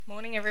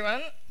Morning,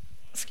 everyone.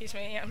 Excuse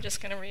me, I'm just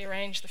going to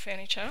rearrange the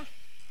furniture.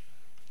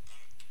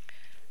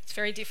 It's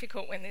very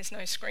difficult when there's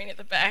no screen at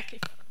the back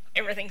if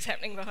everything's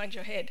happening behind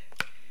your head.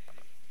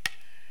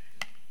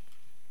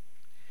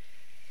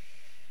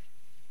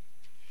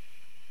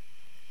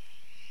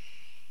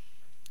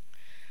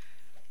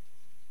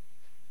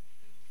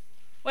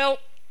 Well,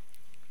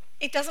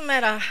 it doesn't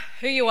matter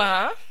who you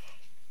are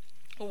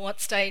or what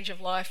stage of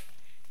life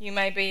you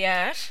may be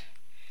at.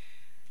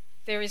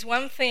 There is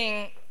one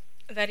thing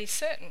that is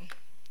certain.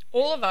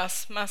 All of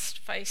us must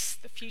face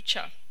the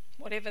future,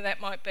 whatever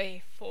that might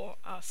be for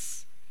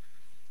us.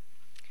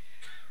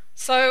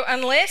 So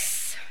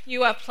unless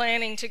you are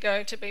planning to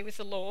go to be with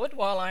the Lord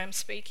while I am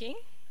speaking,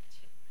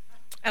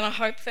 and I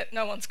hope that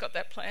no one's got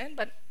that plan,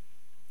 but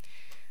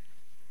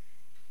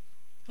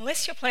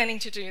unless you're planning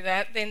to do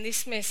that, then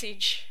this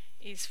message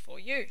is for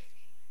you.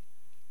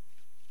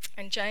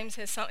 And James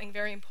has something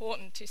very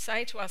important to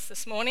say to us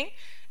this morning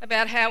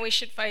about how we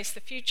should face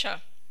the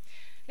future.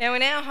 Now,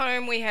 in our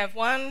home, we have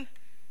one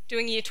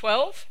doing year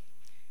 12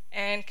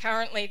 and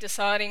currently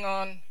deciding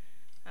on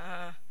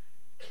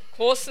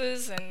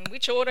courses and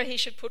which order he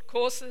should put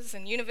courses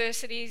and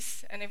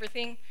universities and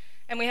everything.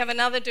 And we have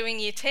another doing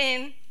year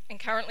 10 and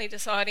currently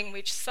deciding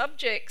which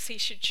subjects he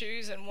should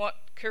choose and what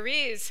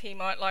careers he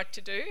might like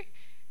to do.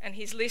 And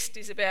his list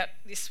is about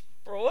this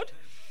broad.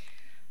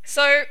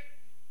 So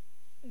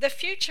the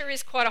future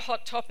is quite a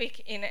hot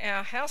topic in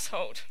our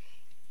household.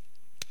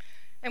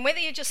 And whether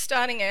you're just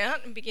starting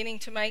out and beginning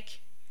to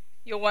make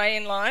your way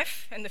in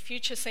life and the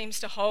future seems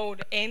to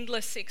hold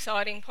endless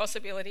exciting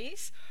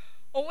possibilities,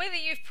 or whether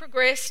you've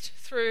progressed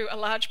through a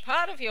large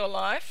part of your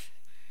life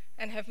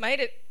and have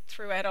made it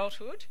through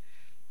adulthood,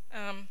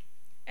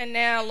 and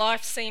now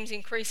life seems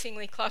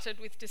increasingly cluttered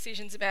with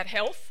decisions about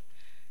health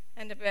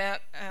and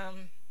about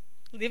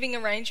living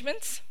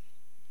arrangements,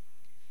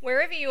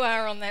 wherever you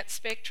are on that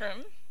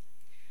spectrum,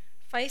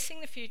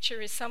 facing the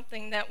future is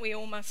something that we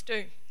all must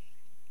do.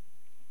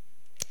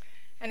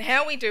 And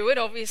how we do it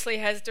obviously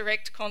has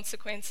direct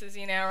consequences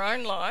in our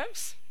own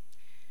lives,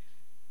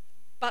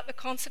 but the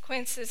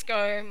consequences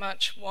go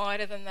much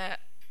wider than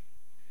that.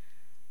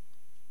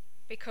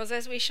 Because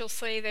as we shall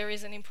see, there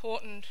is an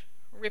important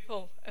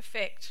ripple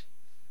effect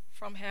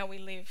from how we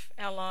live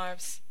our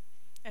lives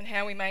and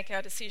how we make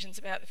our decisions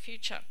about the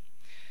future.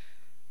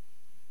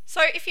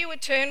 So if you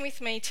would turn with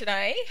me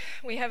today,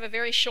 we have a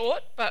very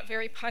short but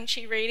very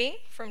punchy reading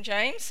from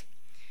James.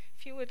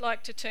 If you would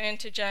like to turn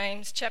to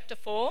James chapter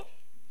 4,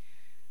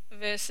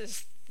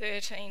 verses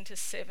 13 to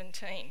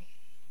 17.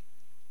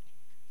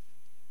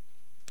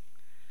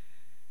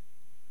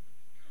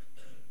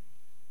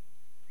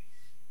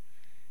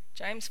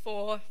 James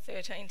 4,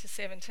 13 to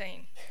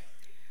 17.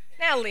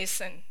 Now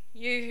listen,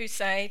 you who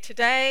say,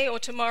 today or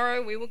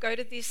tomorrow we will go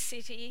to this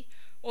city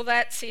or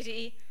that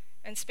city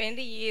and spend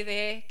a year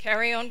there,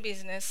 carry on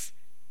business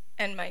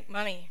and make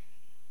money.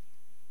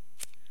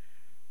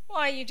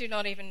 Why, you do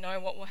not even know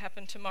what will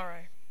happen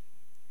tomorrow.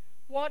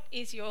 What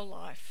is your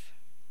life?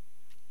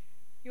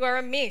 You are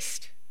a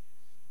mist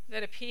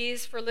that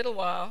appears for a little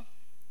while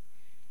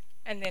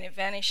and then it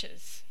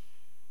vanishes.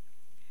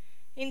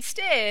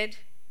 Instead,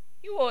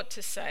 you ought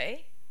to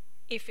say,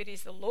 if it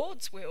is the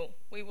Lord's will,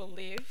 we will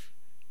live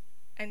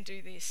and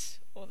do this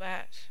or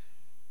that.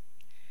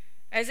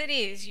 As it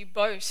is, you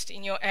boast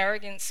in your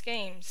arrogant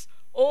schemes.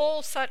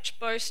 All such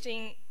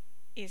boasting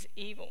is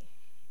evil.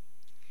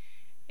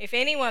 If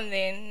anyone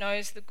then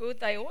knows the good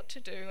they ought to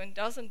do and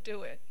doesn't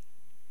do it,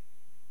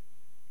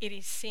 it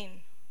is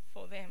sin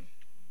for them.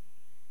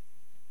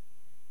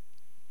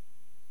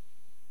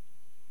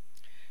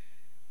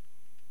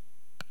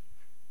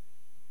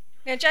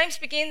 Now James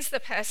begins the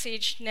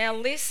passage, now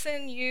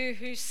listen you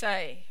who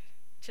say,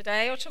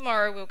 today or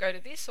tomorrow we'll go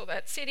to this or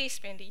that city,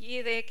 spend a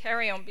year there,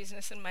 carry on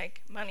business and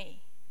make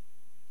money.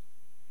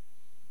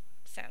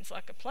 Sounds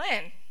like a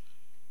plan.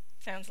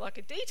 Sounds like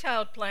a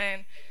detailed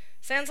plan.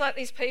 Sounds like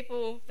these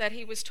people that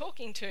he was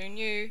talking to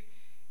knew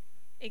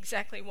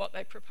exactly what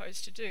they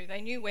proposed to do. They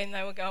knew when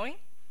they were going.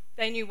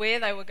 They knew where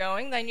they were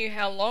going. They knew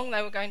how long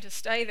they were going to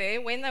stay there,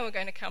 when they were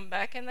going to come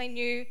back, and they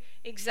knew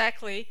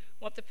exactly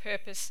what the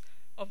purpose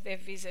of their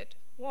visit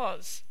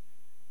was.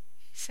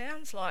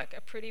 Sounds like a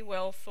pretty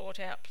well thought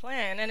out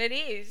plan, and it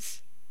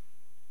is,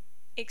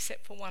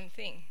 except for one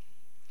thing.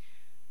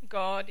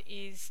 God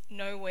is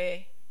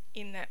nowhere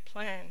in that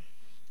plan.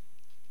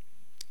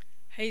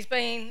 He's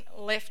been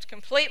left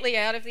completely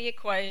out of the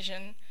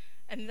equation,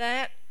 and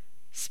that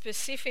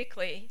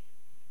specifically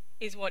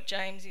is what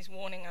James is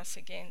warning us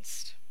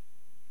against.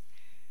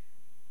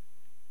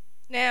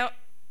 Now,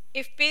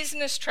 if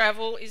business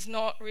travel is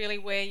not really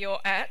where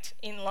you're at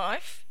in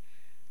life,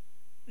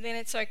 then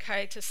it's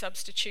okay to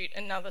substitute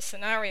another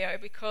scenario,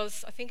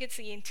 because I think it's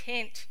the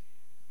intent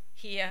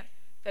here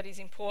that is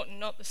important,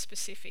 not the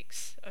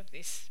specifics of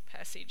this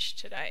passage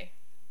today.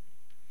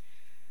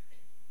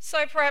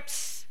 So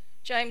perhaps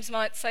James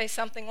might say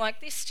something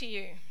like this to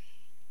you.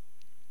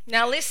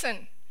 Now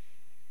listen,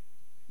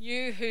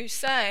 you who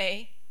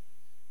say,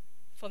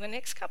 for the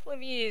next couple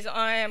of years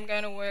I am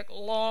going to work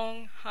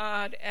long,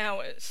 hard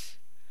hours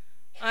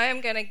I am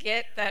going to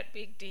get that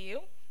big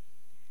deal.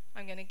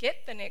 I'm going to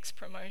get the next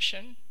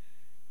promotion,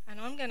 and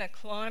I'm going to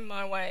climb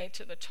my way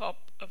to the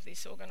top of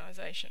this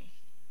organisation.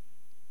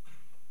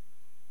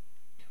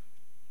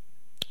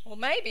 Or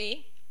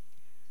maybe,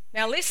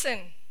 now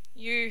listen,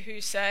 you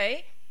who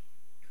say,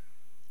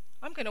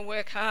 I'm going to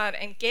work hard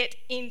and get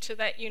into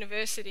that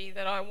university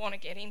that I want to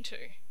get into.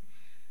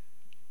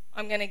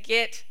 I'm going to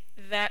get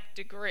that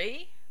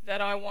degree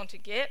that I want to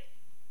get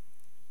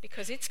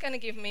because it's going to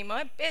give me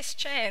my best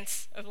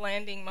chance of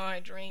landing my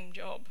dream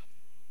job.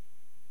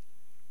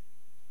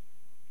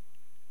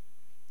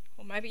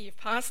 Or maybe you've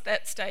passed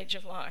that stage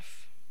of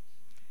life.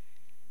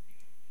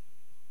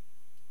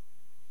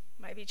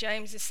 Maybe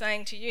James is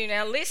saying to you,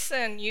 now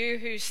listen, you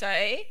who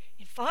say,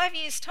 in 5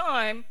 years'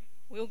 time,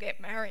 we'll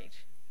get married.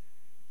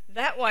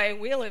 That way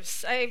we'll have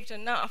saved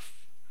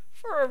enough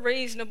for a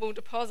reasonable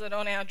deposit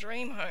on our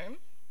dream home.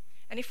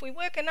 And if we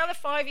work another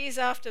 5 years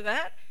after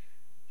that,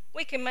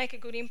 we can make a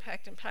good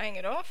impact in paying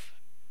it off.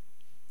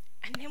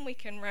 And then we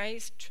can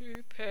raise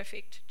 2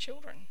 perfect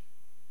children.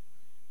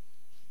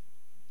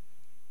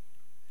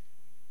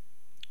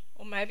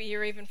 Or maybe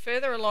you're even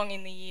further along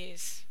in the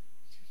years.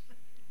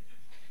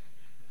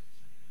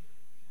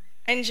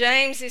 And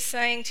James is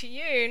saying to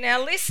you,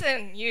 now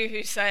listen, you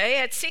who say,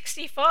 at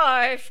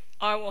 65,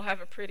 I will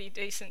have a pretty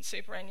decent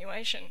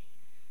superannuation,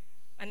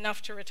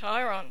 enough to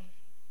retire on.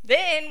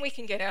 Then we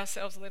can get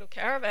ourselves a little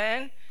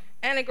caravan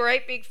and a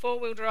great big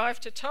 4-wheel drive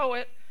to tow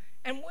it,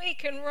 and we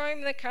can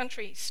roam the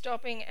country,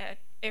 stopping at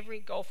every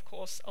golf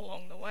course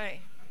along the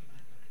way.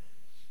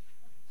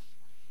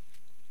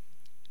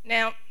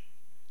 Now,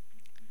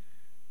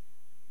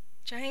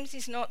 James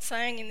is not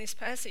saying in this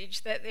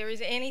passage that there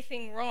is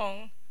anything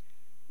wrong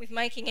with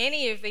making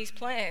any of these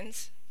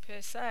plans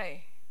per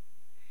se.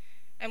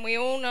 And we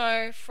all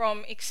know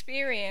from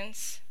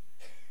experience,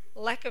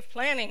 lack of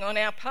planning on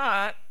our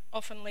part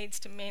often leads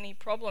to many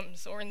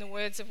problems. Or in the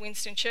words of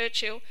Winston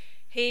Churchill,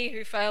 he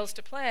who fails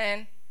to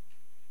plan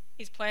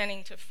is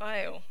planning to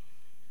fail.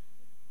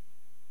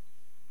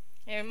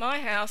 Now, in my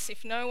house,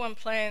 if no one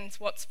plans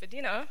what's for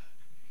dinner,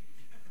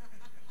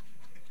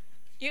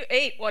 you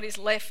eat what is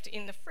left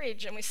in the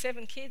fridge, and with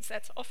 7 kids,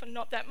 that's often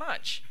not that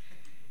much.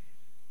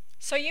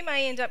 So you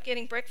may end up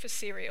getting breakfast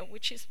cereal,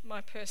 which is my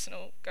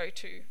personal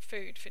go-to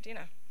food for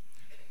dinner.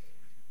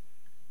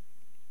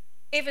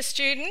 If a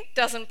student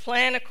doesn't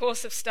plan a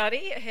course of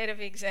study ahead of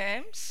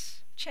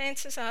exams,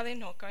 chances are they're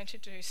not going to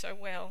do so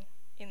well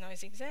in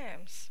those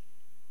exams.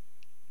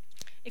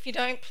 If you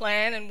don't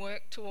plan and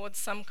work towards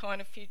some kind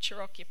of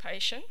future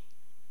occupation,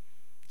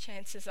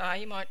 chances are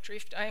you might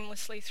drift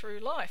aimlessly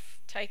through life,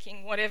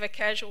 taking whatever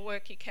casual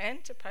work you can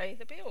to pay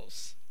the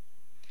bills.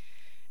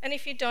 And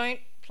if you don't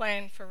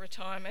plan for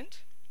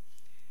retirement,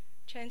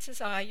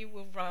 chances are you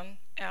will run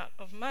out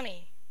of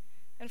money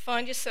and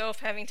find yourself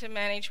having to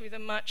manage with a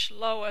much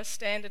lower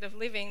standard of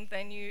living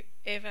than you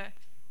ever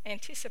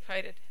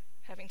anticipated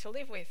having to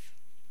live with.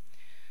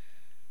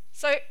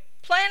 So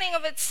planning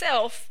of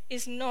itself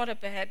is not a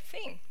bad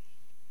thing.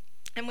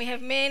 And we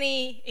have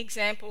many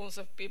examples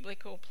of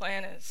biblical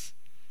planners.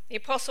 The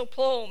Apostle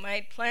Paul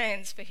made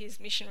plans for his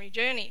missionary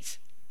journeys.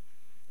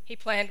 He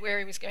planned where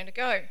he was going to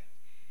go.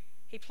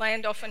 He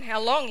planned often how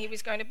long he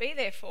was going to be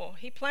there for.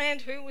 He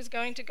planned who was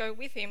going to go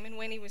with him and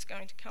when he was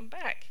going to come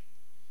back.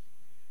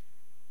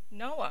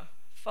 Noah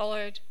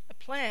followed a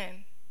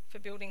plan for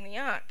building the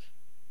ark.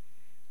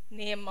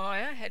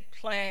 Nehemiah had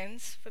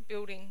plans for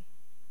building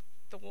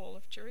the wall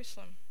of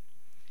Jerusalem.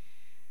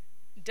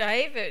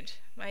 David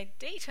made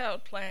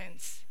detailed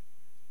plans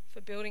for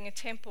building a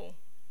temple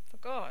for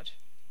God.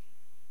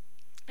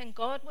 And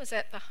God was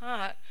at the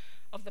heart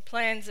of the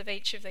plans of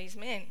each of these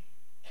men.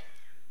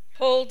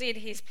 Paul did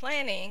his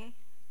planning,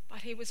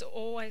 but he was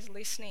always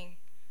listening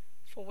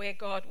for where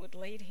God would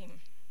lead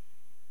him.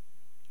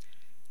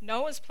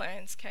 Noah's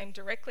plans came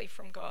directly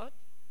from God,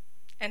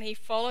 and he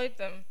followed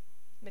them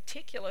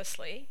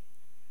meticulously,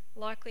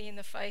 likely in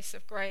the face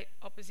of great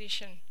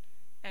opposition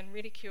and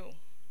ridicule.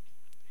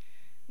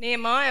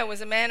 Nehemiah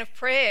was a man of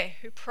prayer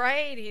who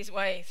prayed his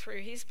way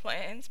through his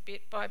plans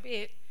bit by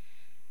bit.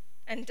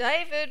 And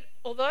David,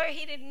 although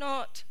he did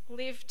not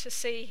live to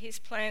see his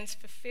plans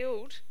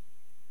fulfilled,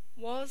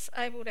 was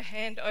able to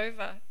hand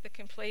over the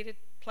completed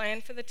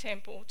plan for the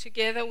temple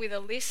together with a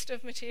list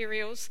of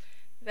materials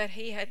that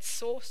he had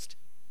sourced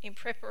in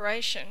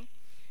preparation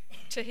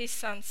to his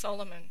son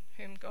Solomon,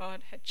 whom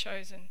God had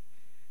chosen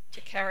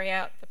to carry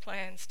out the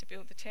plans to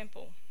build the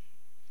temple.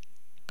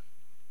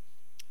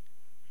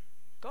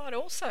 God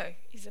also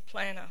is a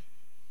planner.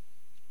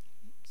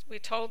 We're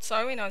told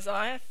so in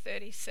Isaiah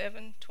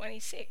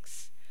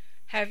 37:26.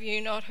 Have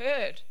you not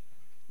heard?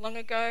 Long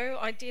ago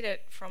I did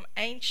it, from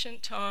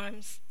ancient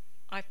times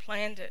I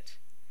planned it,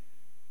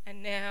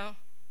 and now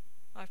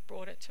I've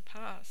brought it to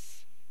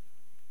pass.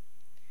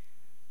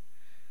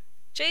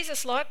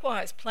 Jesus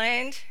likewise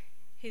planned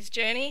his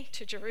journey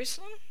to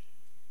Jerusalem,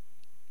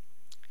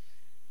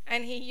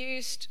 and he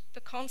used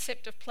the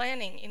concept of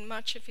planning in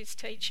much of his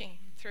teaching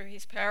through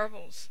his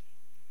parables.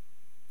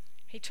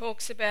 He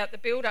talks about the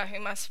builder who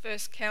must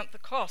first count the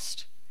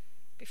cost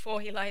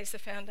before he lays the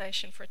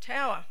foundation for a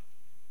tower.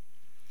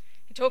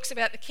 He talks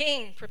about the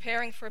king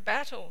preparing for a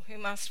battle who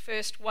must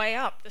first weigh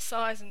up the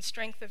size and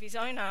strength of his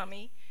own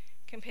army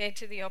compared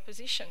to the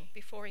opposition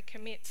before he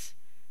commits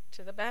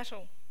to the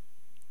battle.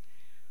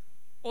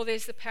 Or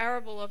there's the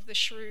parable of the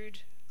shrewd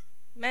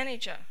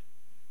manager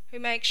who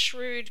makes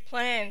shrewd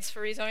plans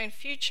for his own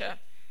future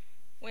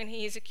when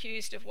he is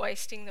accused of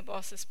wasting the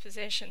boss's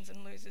possessions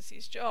and loses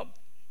his job.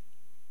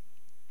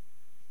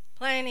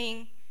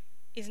 Planning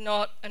is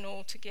not an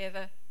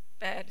altogether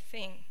bad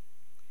thing.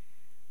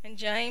 And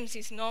James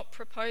is not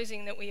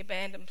proposing that we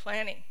abandon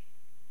planning,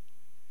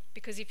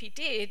 because if he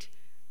did,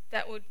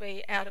 that would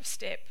be out of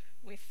step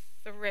with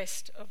the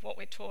rest of what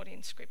we're taught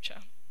in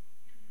Scripture.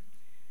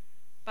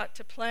 But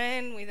to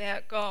plan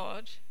without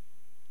God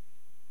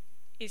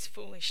is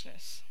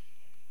foolishness.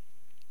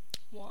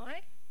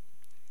 Why?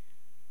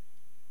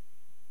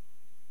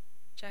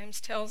 James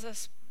tells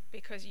us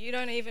because you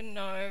don't even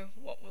know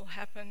what will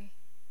happen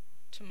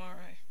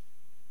tomorrow.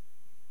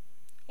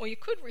 Or you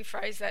could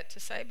rephrase that to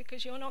say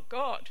because you're not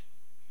God.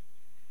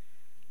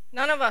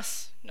 None of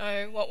us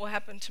know what will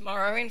happen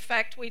tomorrow. In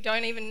fact, we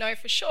don't even know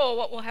for sure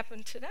what will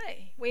happen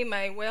today. We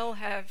may well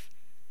have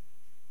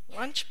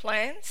lunch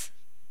plans,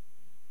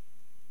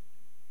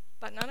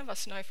 but none of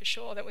us know for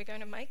sure that we're going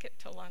to make it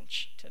to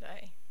lunch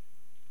today.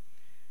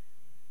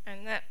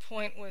 And that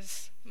point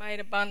was made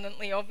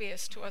abundantly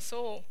obvious to us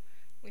all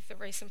with the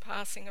recent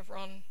passing of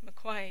Ron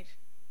McQuaid.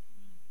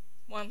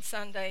 One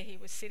Sunday he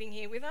was sitting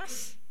here with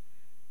us,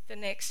 the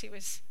next he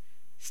was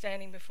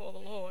standing before the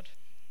Lord.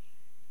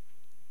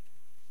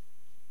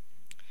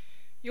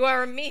 You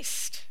are a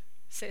mist,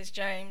 says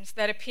James,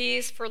 that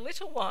appears for a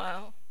little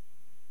while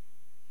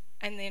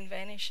and then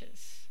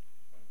vanishes.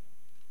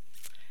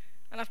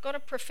 And I've got a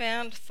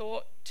profound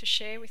thought to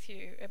share with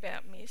you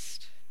about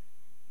mist.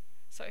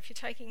 So if you're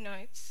taking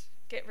notes,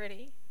 get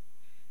ready.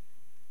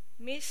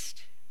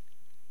 Mist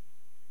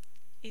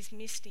is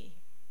misty.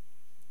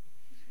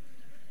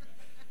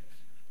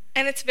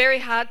 And it's very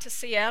hard to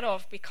see out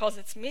of because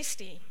it's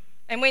misty.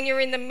 And when you're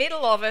in the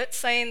middle of it,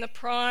 say in the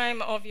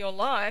prime of your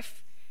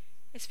life,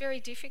 it's very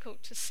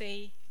difficult to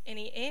see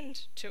any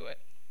end to it.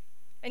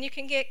 And you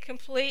can get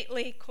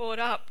completely caught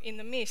up in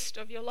the mist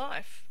of your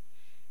life,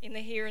 in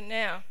the here and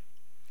now.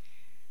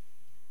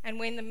 And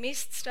when the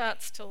mist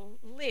starts to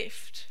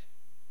lift,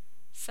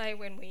 say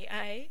when we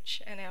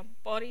age and our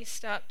bodies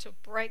start to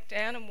break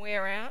down and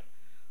wear out,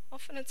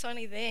 often it's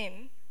only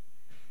then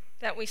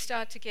that we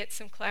start to get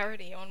some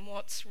clarity on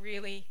what's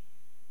really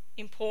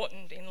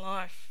important in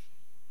life.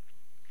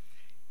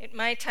 It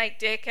may take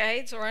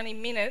decades or only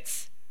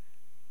minutes,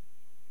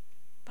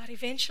 but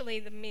eventually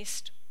the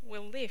mist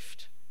will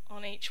lift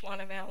on each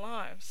one of our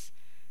lives.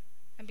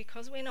 And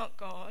because we're not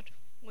God,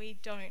 we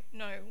don't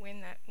know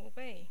when that will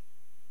be.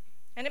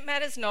 And it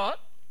matters not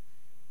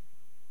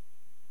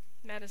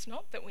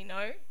that we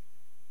know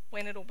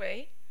when it'll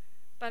be,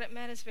 but it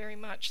matters very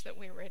much that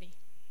we're ready.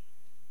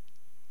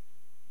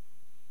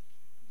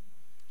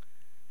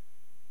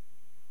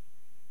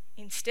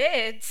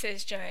 Instead,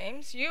 says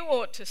James, you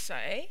ought to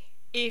say,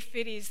 if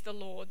it is the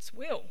Lord's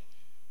will,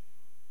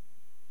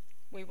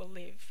 we will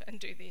live and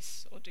do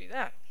this or do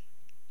that.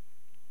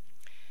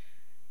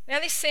 Now,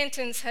 this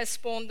sentence has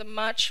spawned the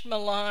much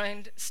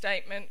maligned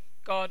statement,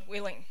 God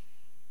willing.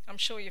 I'm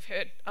sure you've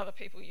heard other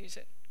people use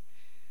it.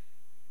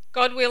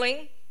 God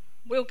willing,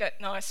 we'll get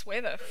nice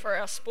weather for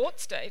our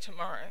sports day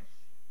tomorrow.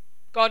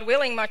 God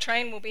willing, my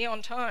train will be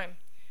on time.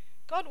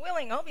 God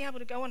willing, I'll be able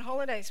to go on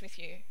holidays with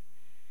you.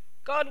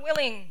 God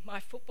willing, my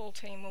football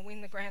team will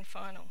win the grand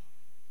final.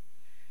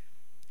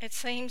 It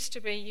seems to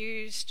be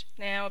used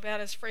now about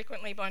as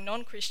frequently by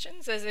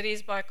non-Christians as it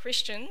is by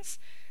Christians,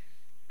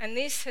 and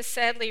this has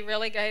sadly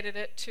relegated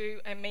it to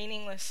a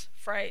meaningless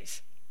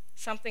phrase,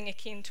 something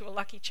akin to a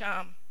lucky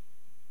charm.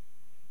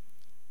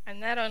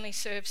 And that only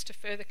serves to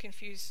further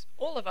confuse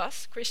all of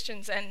us,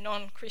 Christians and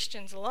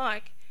non-Christians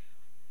alike,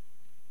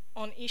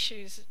 on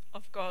issues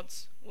of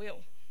God's will.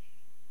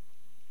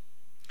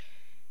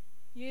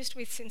 Used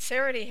with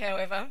sincerity,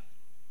 however,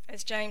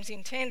 as James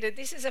intended,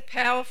 this is a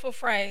powerful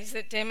phrase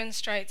that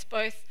demonstrates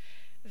both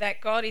that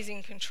God is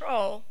in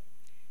control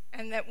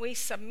and that we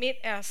submit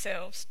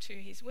ourselves to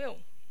his will.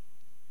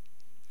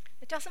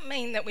 It doesn't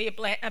mean that we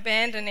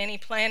abandon any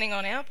planning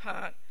on our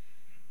part,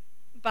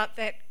 but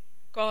that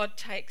God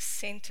takes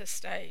centre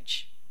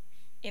stage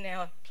in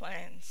our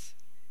plans.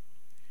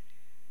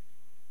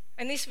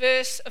 And this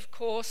verse, of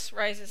course,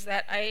 raises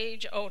that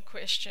age-old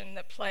question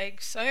that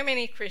plagues so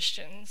many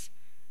Christians: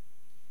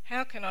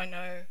 how can I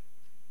know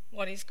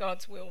what is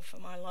God's will for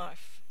my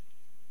life?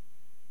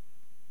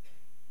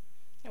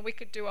 And we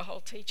could do a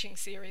whole teaching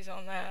series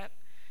on that.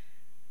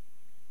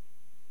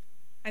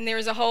 And there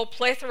is a whole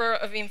plethora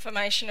of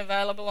information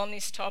available on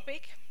this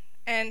topic,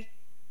 and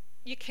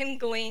you can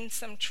glean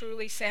some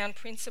truly sound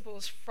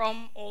principles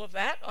from all of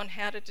that on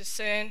how to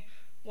discern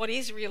what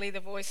is really the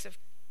voice of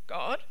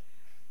God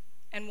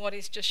and what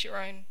is just your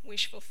own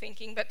wishful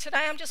thinking. But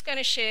today I'm just going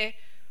to share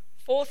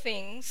 4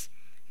 things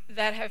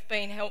that have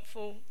been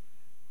helpful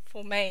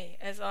for me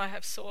as I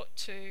have sought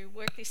to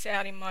work this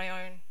out in my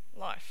own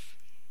life.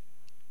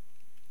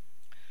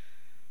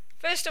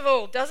 First of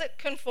all, does it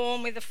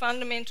conform with the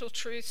fundamental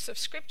truths of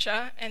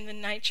Scripture and the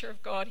nature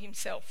of God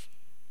himself?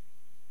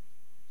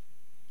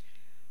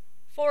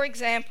 For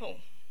example,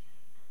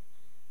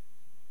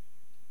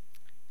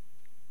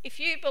 if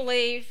you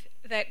believe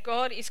that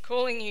God is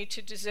calling you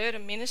to desert a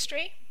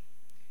ministry,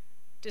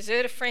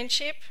 desert a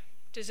friendship,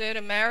 desert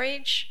a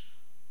marriage,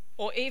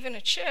 or even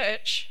a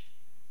church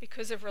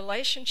because of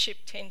relationship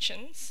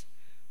tensions,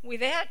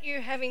 without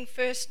you having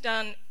first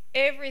done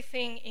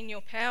everything in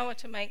your power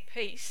to make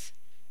peace,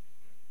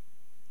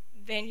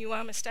 then you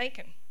are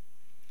mistaken.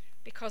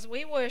 Because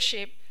we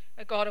worship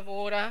a God of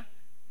order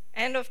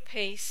and of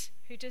peace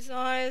who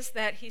desires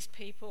that his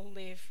people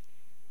live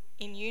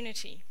in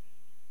unity.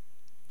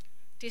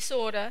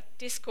 Disorder,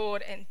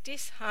 discord, and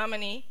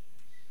disharmony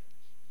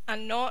are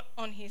not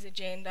on his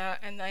agenda,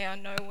 and they are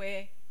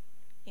nowhere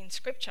in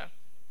Scripture.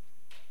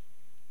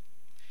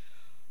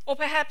 Or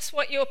perhaps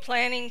what you're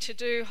planning to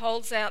do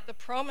holds out the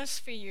promise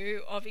for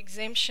you of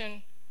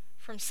exemption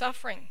from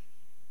suffering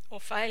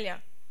or failure,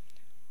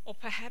 or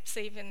perhaps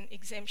even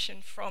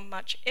exemption from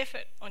much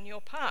effort on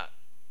your part.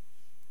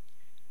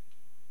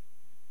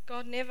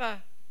 God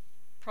never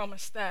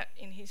promised that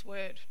in his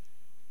word.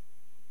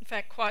 In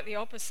fact, quite the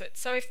opposite.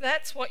 So if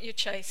that's what you're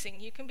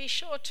chasing, you can be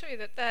sure too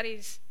that that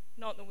is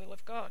not the will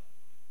of God.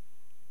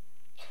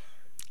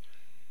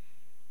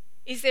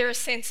 Is there a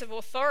sense of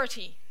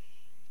authority?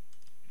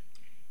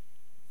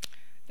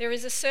 There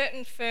is a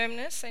certain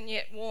firmness and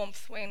yet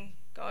warmth when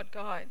God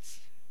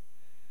guides.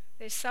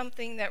 There's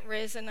something that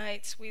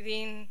resonates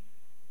within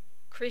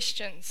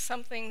Christians,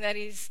 something that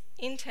is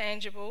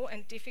intangible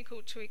and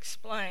difficult to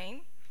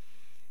explain,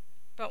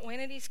 but when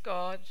it is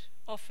God,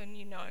 often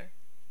you know.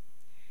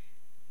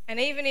 And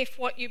even if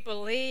what you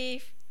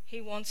believe he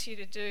wants you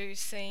to do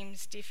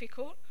seems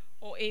difficult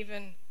or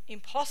even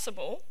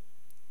impossible,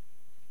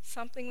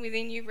 something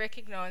within you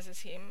recognises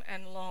him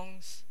and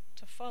longs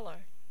to follow.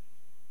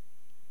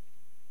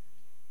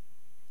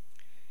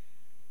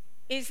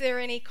 Is there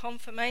any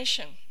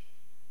confirmation?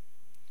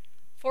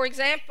 For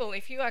example,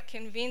 if you are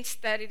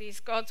convinced that it is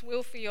God's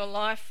will for your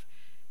life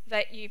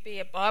that you be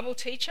a Bible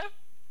teacher,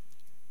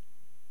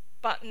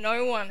 but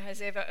no one has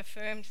ever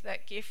affirmed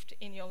that gift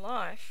in your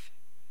life,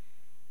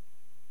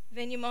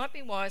 then you might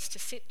be wise to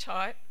sit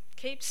tight,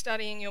 keep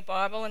studying your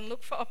Bible, and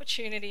look for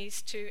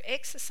opportunities to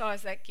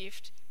exercise that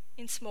gift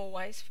in small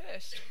ways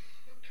first.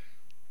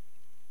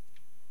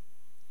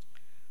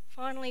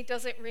 Finally,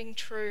 does it ring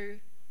true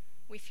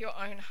with your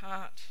own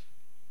heart?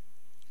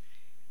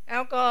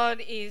 Our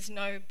God is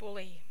no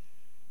bully,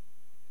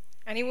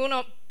 and he will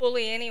not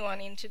bully anyone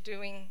into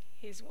doing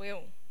his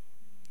will.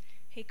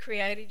 He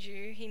created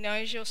you, he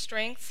knows your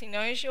strengths, he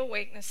knows your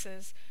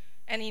weaknesses,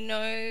 and he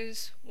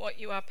knows what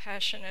you are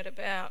passionate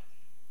about.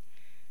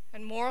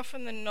 And more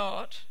often than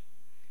not,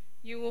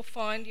 you will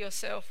find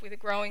yourself with a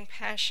growing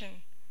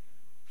passion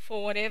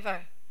for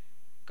whatever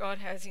God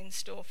has in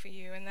store for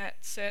you, and that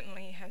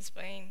certainly has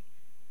been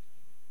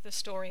the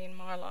story in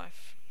my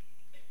life.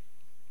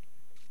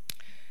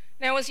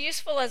 Now, as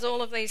useful as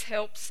all of these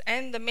helps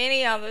and the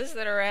many others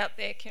that are out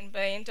there can be,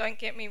 and don't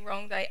get me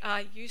wrong, they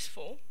are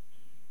useful,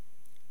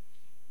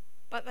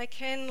 but they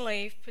can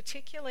leave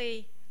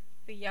particularly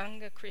the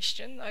younger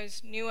Christian,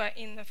 those newer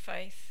in the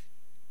faith,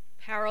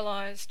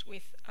 paralysed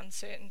with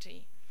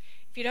uncertainty.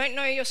 If you don't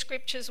know your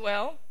scriptures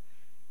well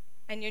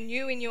and you're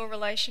new in your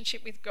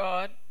relationship with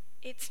God,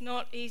 it's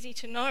not easy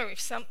to know if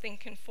something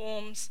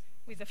conforms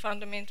with the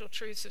fundamental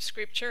truths of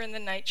Scripture and the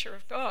nature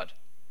of God.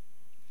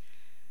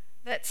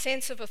 That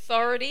sense of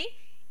authority,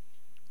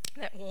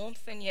 that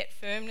warmth and yet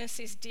firmness,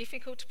 is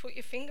difficult to put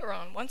your finger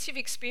on. Once you've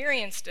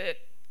experienced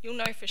it, you'll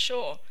know for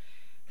sure.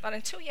 But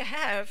until you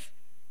have,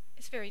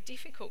 it's very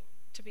difficult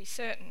to be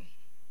certain.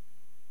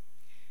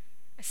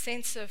 A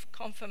sense of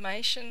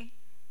confirmation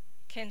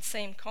can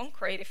seem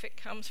concrete if it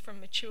comes from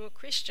mature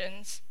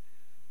Christians,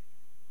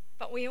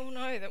 but we all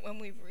know that when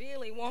we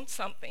really want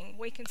something,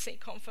 we can see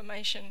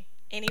confirmation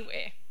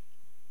anywhere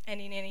and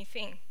in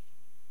anything.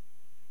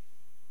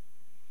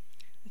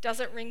 Does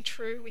it ring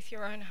true with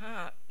your own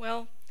heart?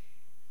 Well,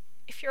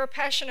 if you're a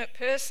passionate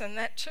person,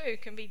 that too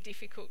can be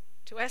difficult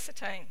to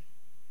ascertain.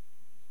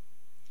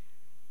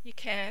 You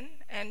can,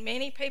 and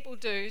many people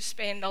do,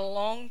 spend a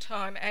long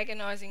time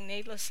agonising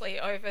needlessly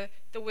over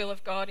the will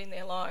of God in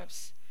their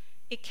lives.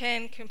 It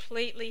can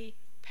completely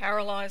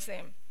paralyse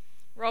them,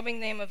 robbing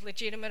them of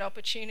legitimate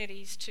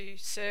opportunities to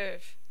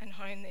serve and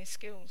hone their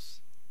skills.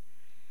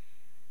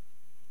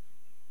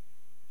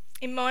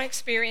 In my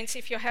experience,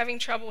 if you're having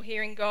trouble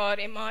hearing God,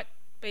 it might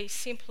be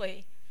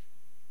simply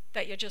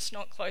that you're just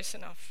not close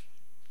enough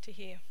to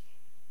hear.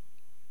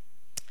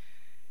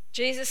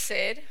 Jesus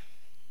said,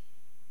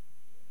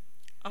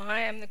 "I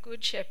am the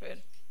good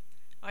shepherd.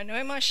 I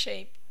know my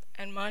sheep,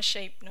 and my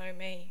sheep know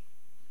me."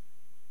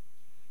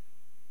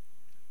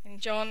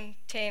 In John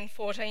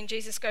 10:14,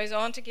 Jesus goes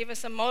on to give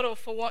us a model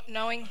for what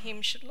knowing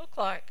him should look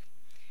like.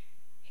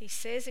 He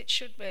says it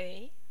should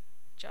be,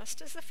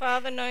 just as the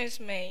Father knows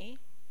me,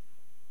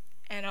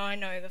 and I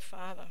know the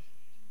Father.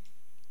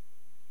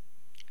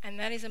 And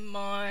that is a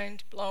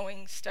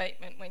mind-blowing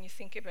statement when you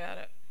think about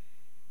it.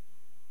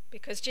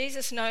 Because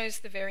Jesus knows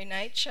the very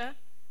nature,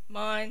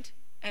 mind,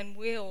 and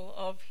will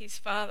of his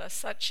Father.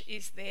 Such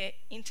is their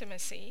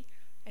intimacy.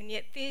 And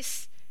yet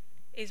this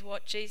is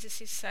what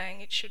Jesus is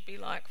saying it should be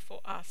like for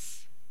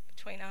us,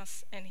 between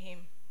us and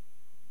him.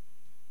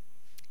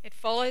 It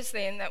follows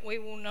then that we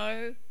will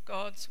know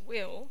God's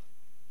will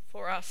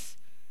for us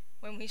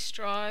when we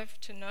strive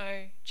to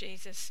know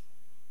Jesus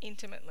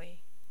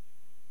intimately,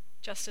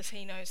 just as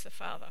he knows the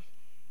Father.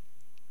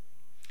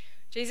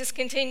 Jesus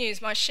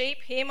continues, "My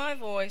sheep hear my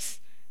voice,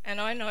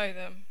 and I know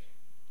them,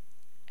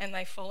 and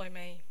they follow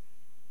me."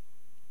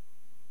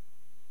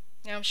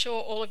 Now, I'm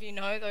sure all of you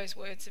know those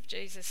words of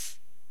Jesus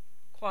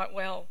quite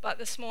well, but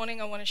this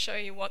morning I want to show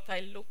you what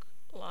they look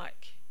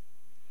like,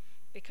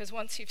 because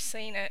once you've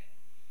seen it,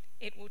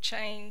 it will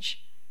change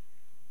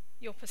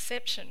your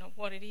perception of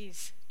what it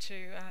is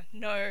to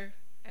know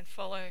and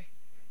follow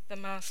the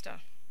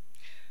Master.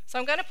 So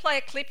I'm going to play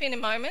a clip in a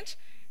moment,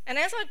 and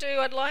as I do,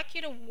 I'd like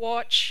you to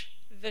watch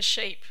the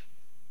sheep.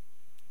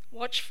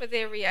 Watch for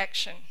their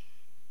reaction.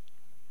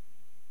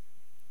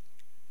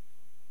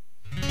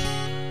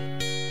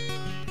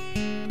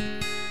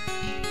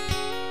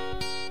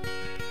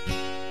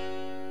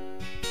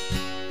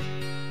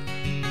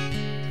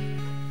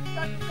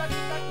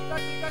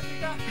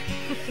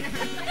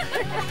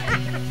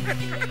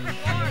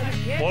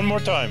 One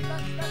more time.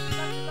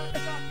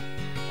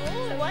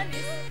 Oh, one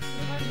is.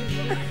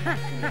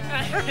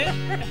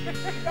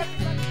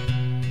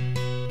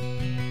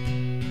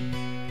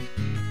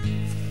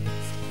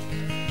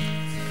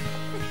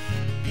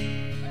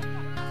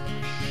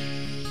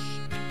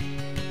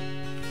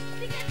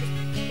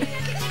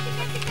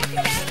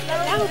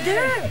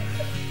 Louder!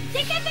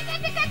 Tika, tika,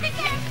 tika,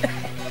 tika.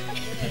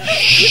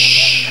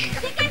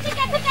 Tika,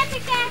 tika, tika,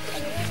 tika.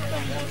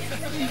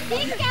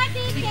 Tika,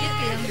 tika.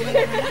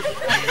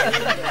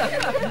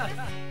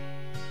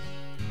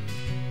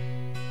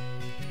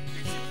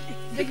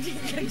 Tika,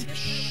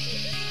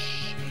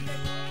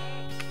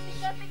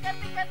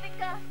 tika,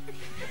 tika.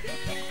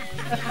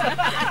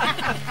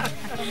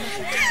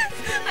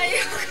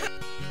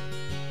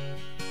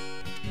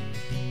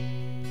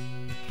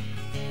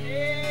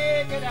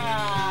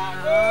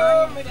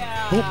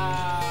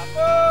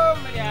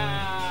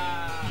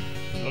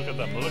 Look at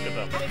them, look at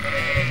them.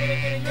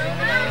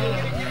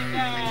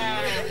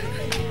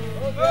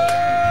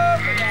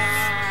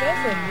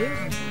 That's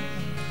amazing.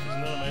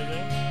 Isn't that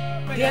amazing?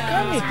 They are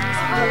coming. Oh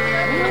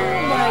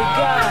my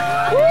God.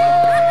 Woo!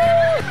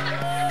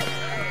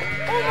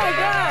 Oh my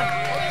God.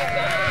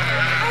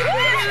 I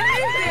can't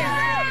believe it.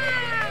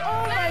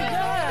 Oh my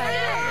God.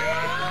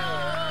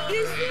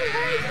 It's so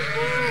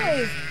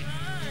nice.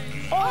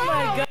 Oh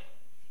my God.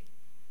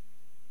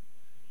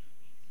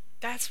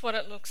 That's what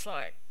it looks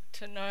like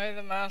to know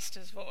the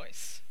Master's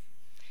voice.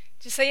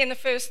 Do you see in the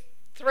first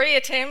 3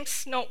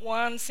 attempts, not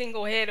one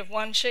single head of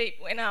one sheep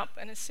went up,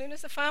 and as soon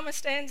as the farmer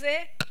stands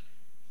there,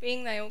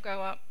 bing, they all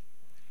go up.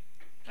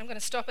 I'm going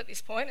to stop at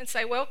this point and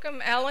say,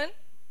 welcome, Alan.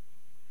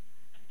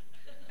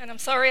 And I'm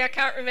sorry I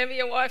can't remember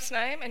your wife's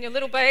name, and your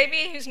little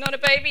baby, who's not a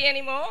baby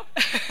anymore.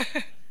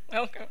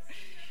 Welcome.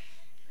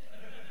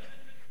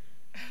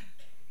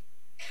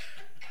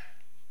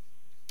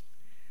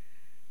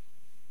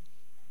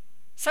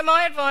 So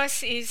my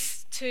advice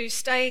is to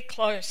stay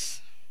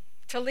close,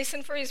 to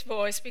listen for his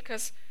voice,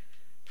 because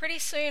pretty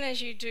soon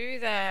as you do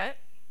that,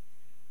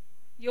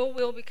 your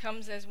will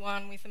becomes as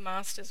one with the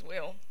Master's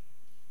will.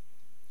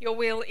 Your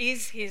will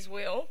is his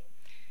will.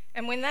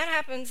 And when that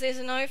happens, there's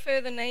no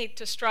further need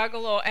to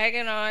struggle or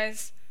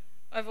agonize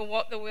over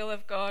what the will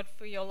of God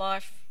for your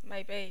life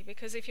may be.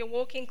 Because if you're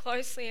walking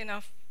closely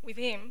enough with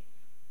him,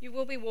 you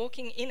will be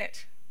walking in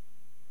it.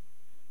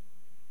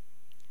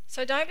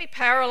 So don't be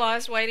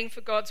paralyzed waiting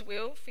for God's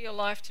will for your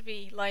life to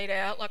be laid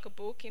out like a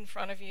book in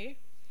front of you.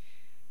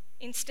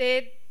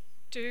 Instead,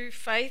 do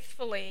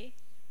faithfully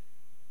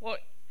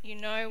what you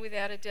know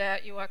without a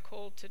doubt you are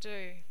called to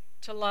do.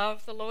 To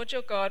love the Lord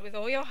your God with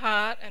all your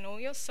heart and all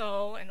your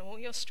soul and all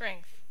your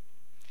strength.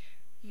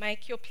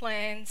 Make your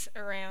plans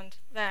around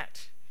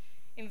that.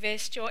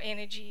 Invest your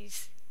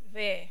energies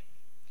there.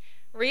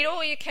 Read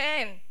all you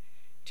can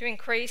to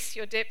increase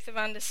your depth of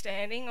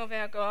understanding of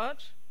our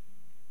God.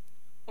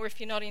 Or if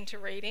you're not into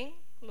reading,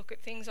 look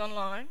at things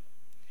online.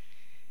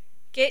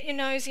 Get your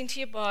nose into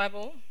your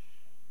Bible.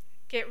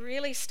 Get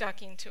really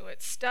stuck into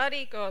it.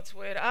 Study God's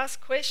word. Ask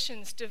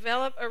questions.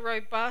 Develop a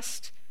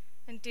robust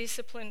and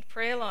disciplined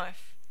prayer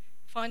life.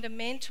 Find a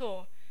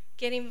mentor.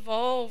 Get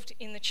involved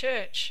in the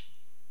church.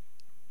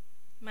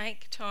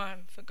 Make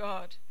time for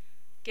God.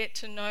 Get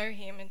to know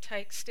him and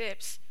take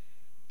steps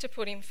to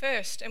put him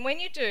first. And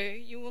when you do,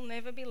 you will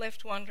never be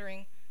left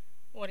wondering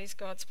what is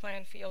God's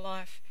plan for your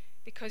life,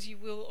 because you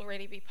will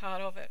already be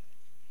part of it.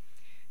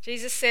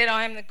 Jesus said,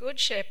 I am the good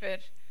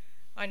shepherd.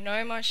 I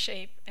know my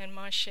sheep, and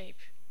my sheep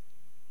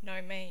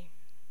know me.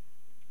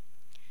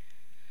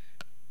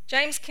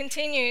 James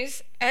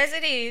continues, as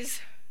it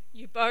is,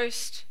 you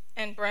boast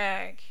and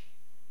brag.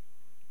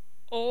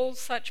 All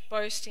such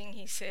boasting,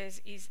 he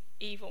says, is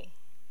evil.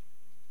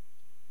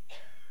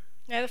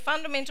 Now, the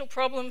fundamental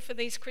problem for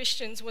these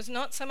Christians was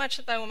not so much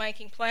that they were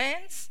making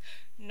plans,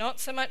 not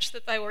so much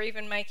that they were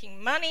even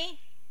making money.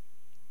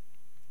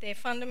 Their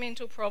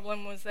fundamental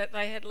problem was that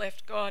they had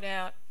left God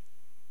out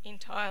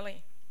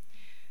entirely.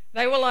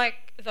 They were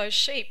like those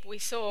sheep we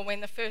saw when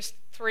the first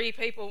 3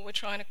 people were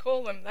trying to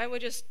call them. They were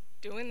just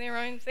doing their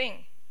own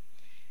thing.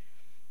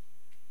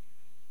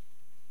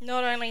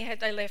 Not only had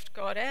they left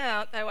God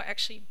out, they were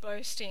actually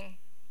boasting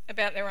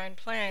about their own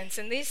plans.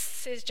 And this,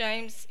 says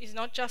James, is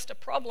not just a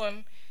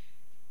problem,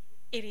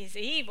 it is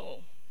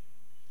evil.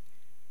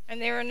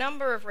 And there are a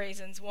number of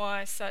reasons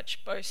why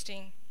such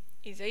boasting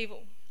is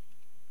evil.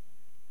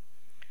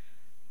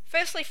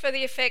 Firstly, for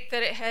the effect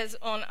that it has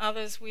on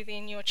others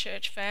within your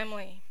church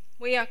family.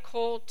 We are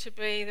called to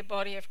be the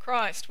body of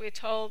Christ. We're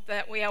told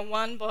that we are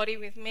one body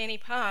with many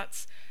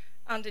parts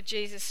under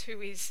Jesus, who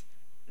is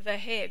the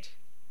head.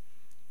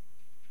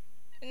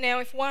 Now,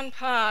 if one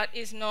part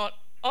is not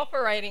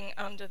operating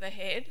under the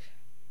head,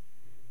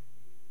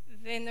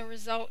 then the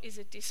result is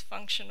a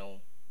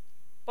dysfunctional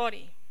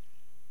body.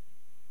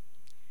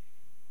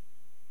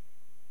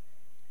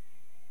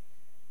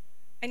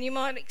 And you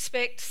might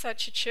expect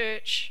such a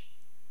church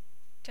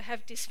to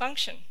have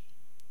dysfunction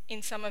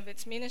in some of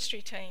its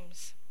ministry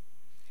teams,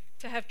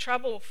 to have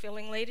trouble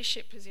filling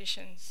leadership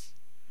positions,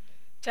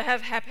 to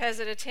have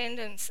haphazard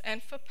attendance,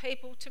 and for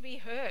people to be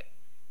hurt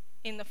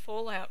in the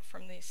fallout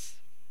from this.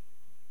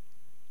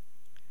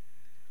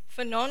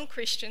 For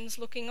non-Christians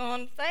looking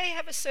on, they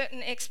have a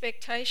certain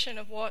expectation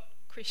of what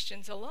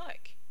Christians are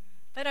like.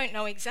 They don't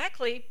know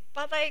exactly,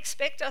 but they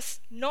expect us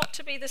not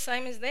to be the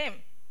same as them.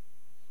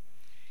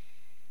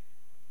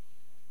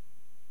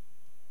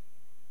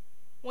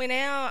 When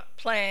our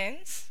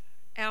plans,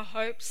 our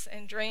hopes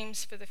and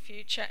dreams for the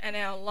future and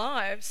our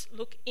lives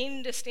look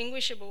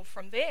indistinguishable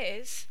from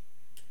theirs,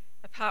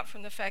 apart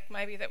from the fact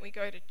maybe that we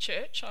go to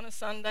church on a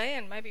Sunday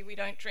and maybe we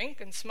don't drink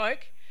and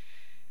smoke,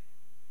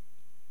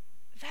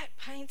 that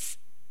paints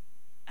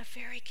a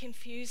very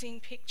confusing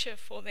picture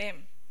for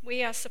them.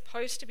 We are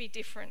supposed to be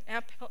different.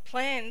 Our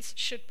plans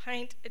should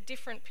paint a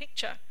different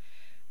picture.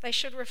 They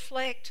should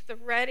reflect the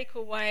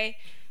radical way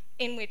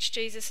in which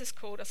Jesus has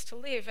called us to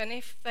live. And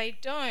if they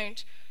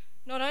don't,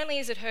 not only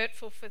is it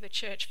hurtful for the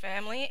church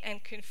family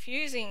and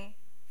confusing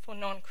for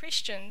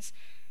non-Christians,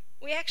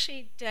 we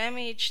actually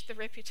damage the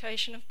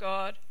reputation of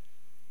God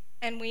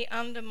and we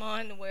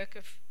undermine the work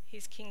of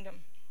his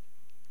kingdom.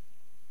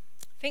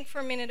 Think for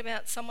a minute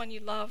about someone you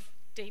love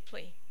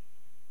deeply.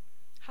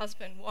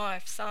 Husband,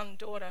 wife, son,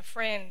 daughter,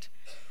 friend.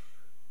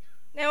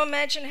 Now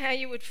imagine how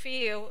you would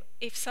feel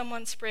if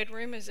someone spread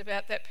rumours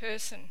about that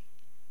person,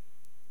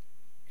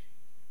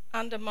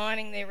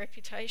 undermining their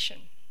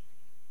reputation.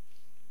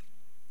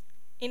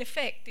 In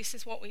effect, this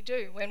is what we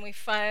do when we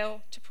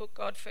fail to put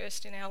God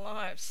first in our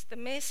lives. The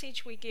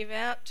message we give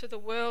out to the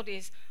world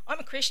is, I'm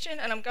a Christian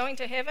and I'm going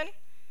to heaven,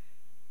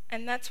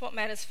 and that's what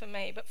matters for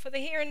me. But for the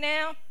here and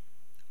now,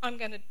 I'm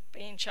going to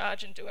be in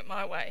charge and do it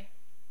my way.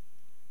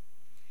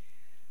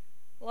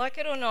 Like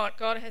it or not,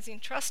 God has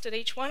entrusted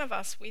each one of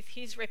us with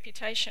his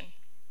reputation.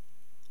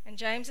 And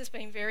James has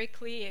been very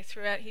clear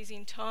throughout his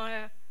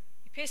entire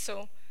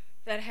epistle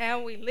that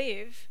how we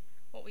live,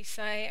 what we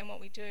say and what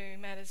we do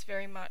matters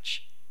very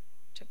much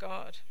to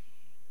God.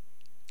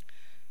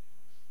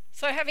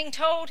 So having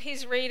told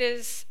his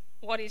readers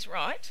what is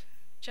right,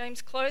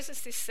 James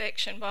closes this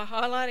section by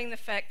highlighting the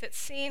fact that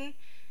sin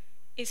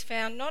is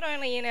found not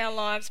only in our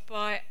lives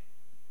by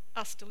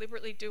us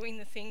deliberately doing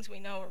the things we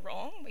know are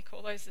wrong, we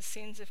call those the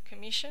sins of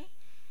commission,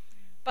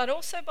 but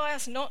also by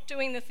us not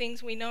doing the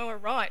things we know are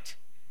right,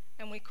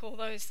 and we call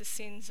those the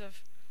sins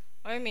of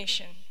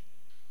omission.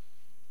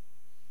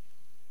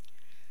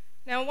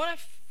 Now I want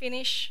to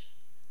finish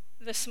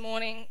this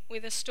morning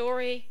with a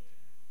story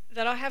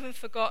that I haven't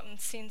forgotten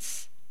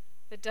since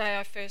the day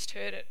I first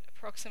heard it,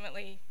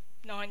 approximately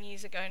 9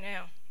 years ago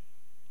now.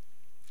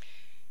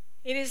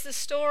 It is the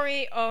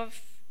story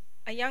of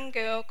a young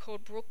girl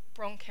called Brooke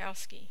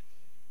Bronkowski.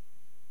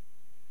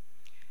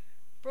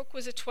 Brooke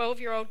was a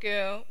 12-year-old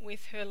girl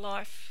with her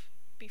life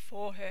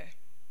before her.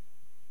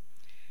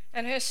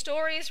 And her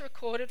story is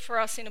recorded for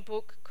us in a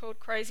book called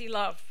Crazy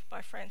Love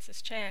by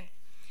Francis Chan.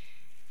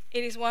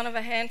 It is one of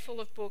a handful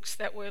of books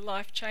that were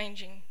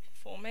life-changing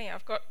for me.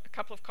 I've got a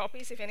couple of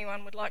copies if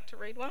anyone would like to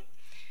read one.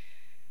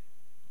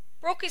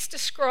 Brooke is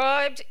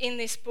described in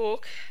this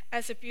book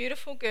as a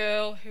beautiful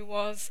girl who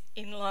was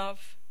in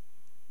love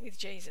with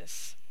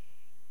Jesus.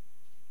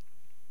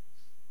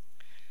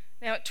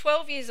 Now, at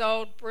 12 years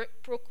old,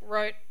 Brooke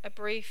wrote a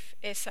brief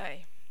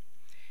essay.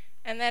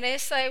 And that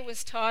essay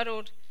was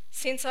titled,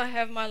 Since I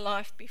Have My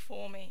Life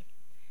Before Me.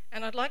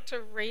 And I'd like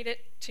to read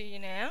it to you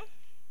now.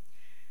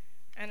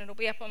 And it'll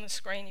be up on the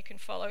screen, you can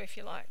follow if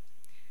you like.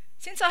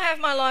 Since I have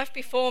my life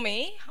before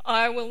me,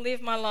 I will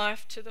live my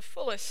life to the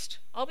fullest.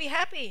 I'll be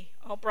happy,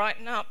 I'll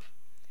brighten up.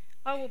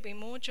 I will be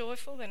more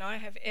joyful than I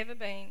have ever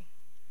been.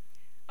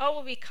 I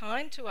will be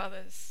kind to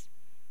others.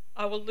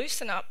 I will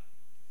loosen up.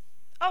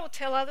 I will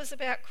tell others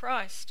about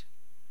Christ.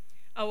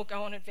 I will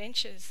go on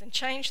adventures and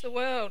change the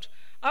world.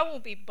 I will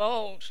be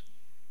bold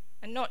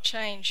and not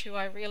change who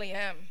I really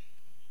am.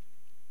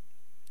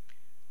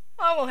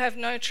 I will have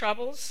no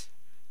troubles,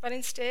 but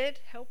instead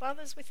help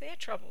others with their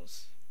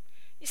troubles.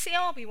 You see,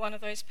 I'll be one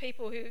of those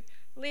people who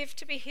live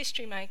to be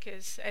history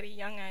makers at a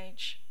young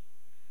age.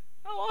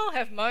 Oh, I'll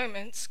have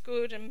moments,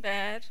 good and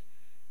bad,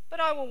 but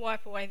I will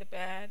wipe away the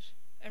bad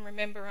and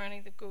remember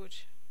only the good.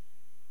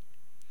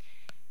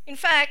 In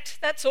fact,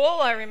 that's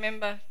all I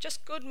remember,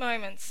 just good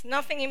moments,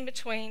 nothing in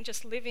between,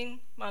 just living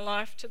my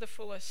life to the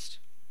fullest.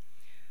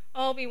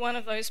 I'll be one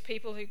of those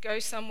people who go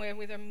somewhere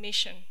with a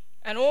mission,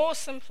 an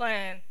awesome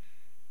plan,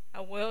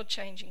 a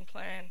world-changing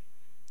plan,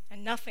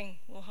 and nothing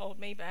will hold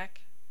me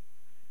back.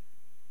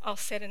 I'll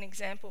set an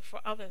example for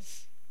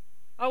others.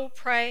 I will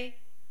pray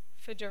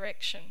for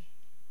direction.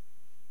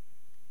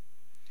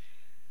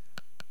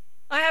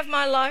 I have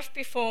my life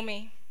before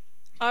me.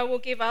 I will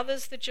give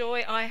others the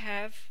joy I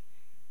have,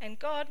 and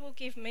God will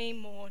give me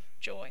more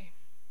joy.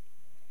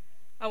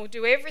 I will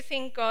do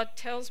everything God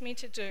tells me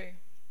to do.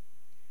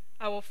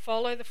 I will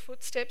follow the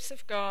footsteps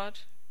of God,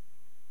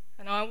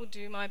 and I will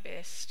do my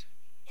best.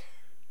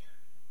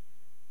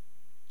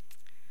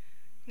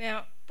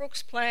 Now,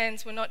 Brooke's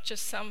plans were not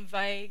just some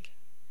vague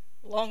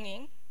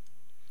longing.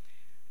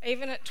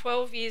 Even at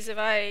 12 years of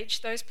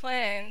age, those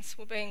plans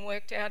were being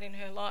worked out in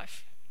her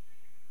life.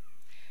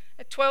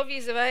 At 12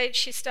 years of age,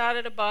 she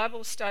started a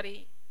Bible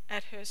study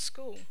at her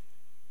school.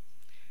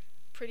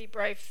 Pretty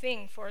brave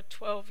thing for a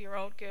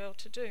 12-year-old girl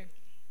to do.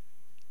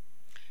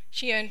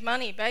 She earned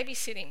money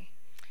babysitting,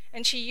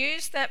 and she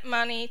used that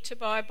money to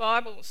buy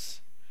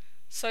Bibles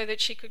so that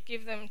she could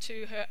give them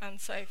to her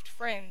unsaved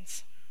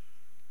friends.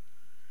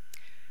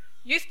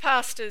 Youth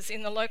pastors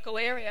in the local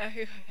area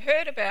who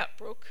heard about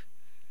Brooke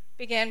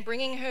began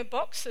bringing her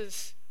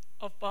boxes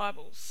of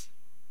Bibles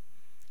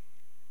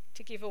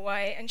to give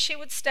away, and she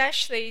would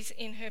stash these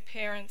in her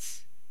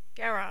parents'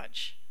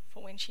 garage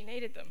for when she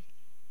needed them.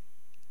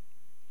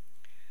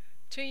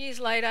 2 years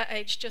later,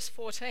 aged just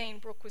 14,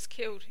 Brooke was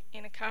killed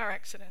in a car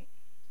accident.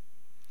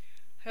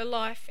 Her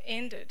life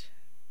ended,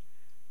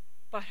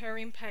 but her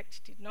impact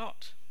did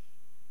not.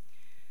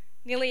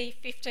 Nearly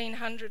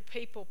 1,500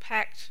 people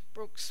packed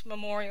Brooke's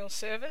memorial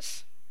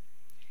service,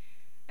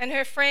 and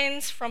her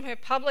friends from her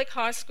public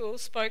high school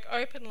spoke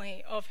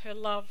openly of her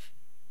love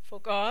for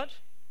God,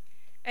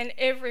 and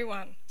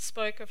everyone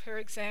spoke of her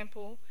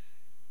example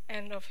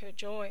and of her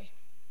joy.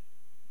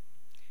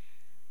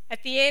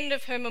 At the end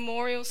of her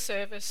memorial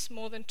service,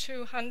 more than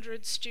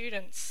 200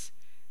 students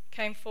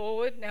came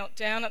forward, knelt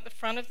down at the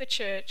front of the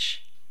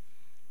church,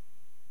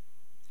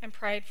 and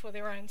prayed for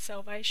their own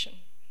salvation.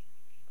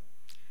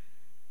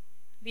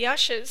 The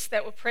ushers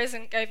that were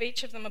present gave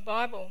each of them a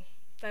Bible.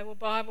 They were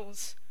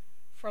Bibles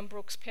from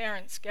Brooke's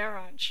parents'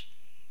 garage.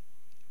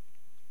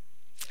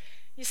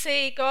 You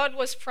see, God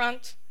was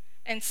front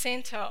and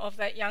centre of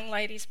that young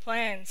lady's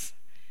plans,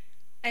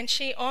 and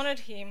she honoured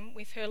him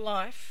with her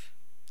life,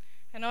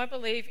 and I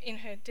believe in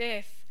her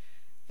death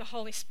the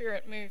Holy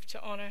Spirit moved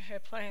to honour her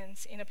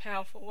plans in a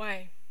powerful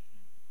way.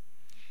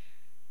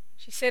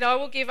 She said, I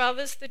will give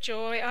others the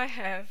joy I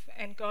have,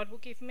 and God will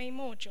give me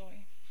more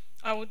joy.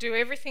 I will do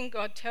everything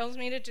God tells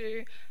me to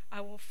do. I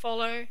will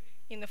follow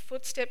in the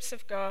footsteps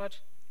of God.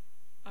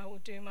 I will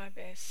do my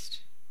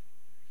best.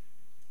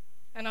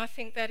 And I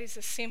think that is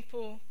a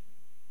simple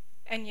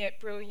and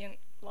yet brilliant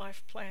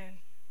life plan.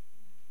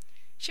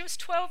 She was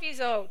 12 years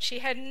old. She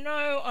had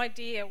no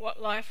idea what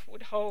life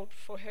would hold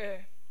for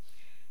her.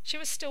 She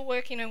was still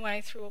working her way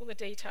through all the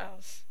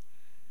details.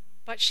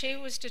 But she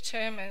was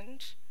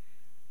determined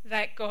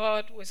that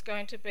God was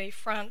going to be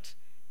front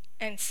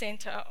and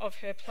centre of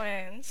her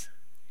plans,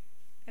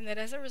 and that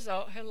as a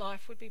result her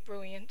life would be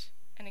brilliant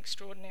and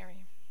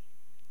extraordinary.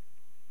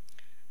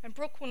 And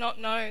Brooke will not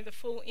know the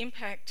full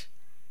impact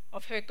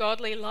of her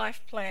godly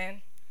life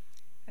plan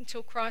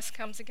until Christ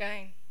comes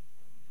again,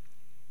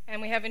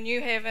 and we have a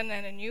new heaven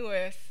and a new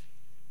earth,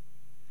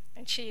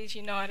 and she is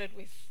united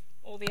with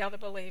all the other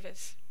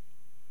believers.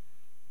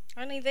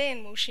 Only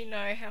then will she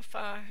know how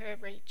far her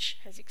reach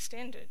has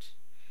extended.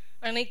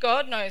 Only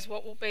God knows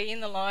what will be in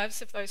the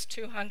lives of those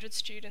 200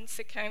 students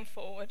that came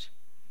forward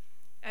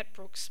at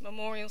Brooke's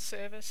memorial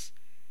service,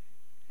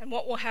 and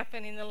what will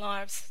happen in the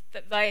lives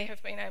that they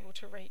have been able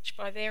to reach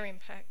by their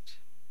impact.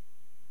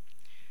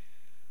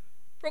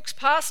 Brooke's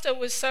pastor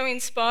was so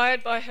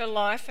inspired by her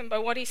life and by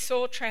what he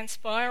saw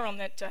transpire on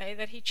that day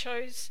that he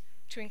chose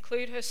to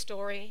include her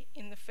story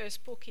in the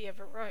first book he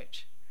ever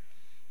wrote.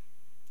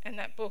 And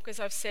that book, as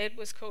I've said,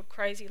 was called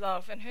Crazy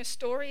Love, and her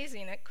story is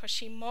in it because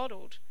she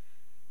modelled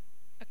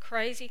a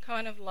crazy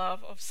kind of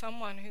love of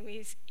someone who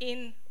is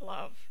in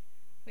love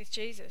with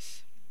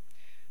Jesus.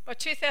 By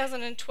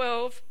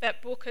 2012,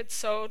 that book had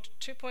sold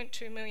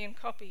 2.2 million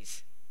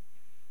copies,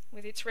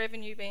 with its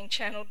revenue being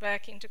channeled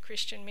back into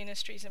Christian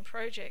ministries and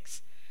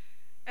projects.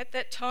 At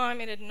that time,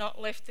 it had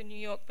not left the New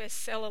York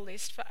bestseller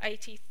list for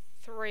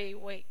 83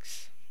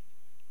 weeks.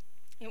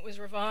 It was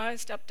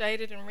revised,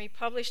 updated and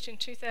republished in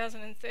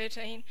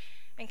 2013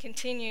 and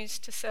continues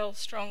to sell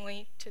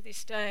strongly to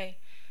this day.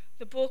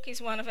 The book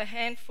is one of a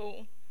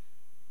handful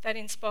that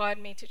inspired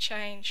me to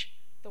change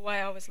the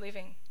way I was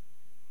living.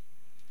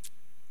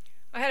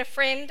 I had a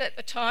friend at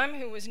the time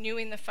who was new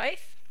in the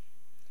faith,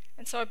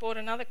 And so I bought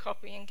another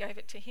copy and gave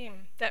it to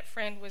him. That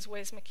friend was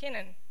Wes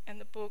McKinnon,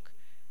 and the book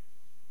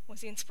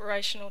was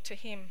inspirational to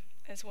him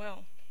as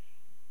well.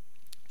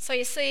 So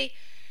you see,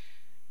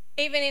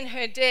 even in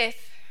her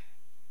death,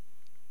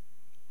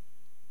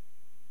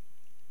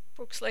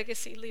 Brooke's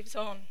legacy lives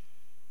on.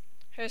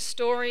 Her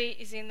story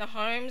is in the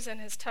homes and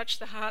has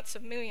touched the hearts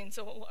of millions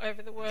all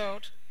over the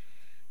world,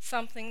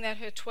 something that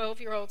her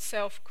 12-year-old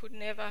self could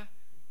never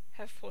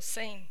have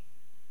foreseen.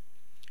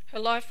 Her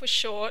life was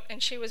short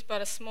and she was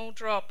but a small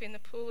drop in the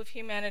pool of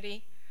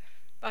humanity,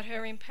 but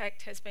her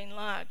impact has been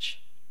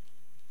large,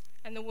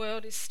 and the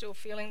world is still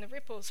feeling the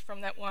ripples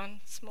from that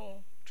one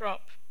small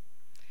drop.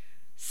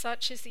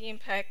 Such is the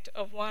impact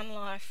of one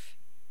life,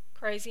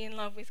 crazy in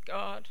love with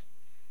God,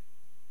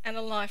 and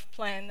a life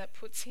plan that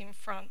puts him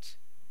front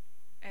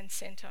and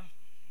centre.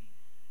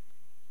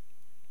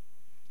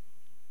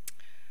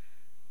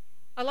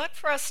 I'd like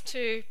for us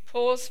to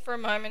pause for a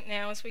moment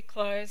now as we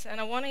close, and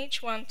I want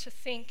each one to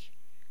think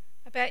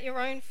about your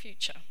own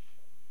future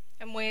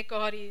and where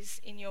God is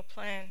in your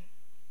plan.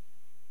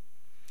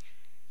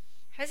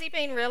 Has he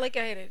been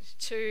relegated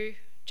to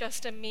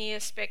just a mere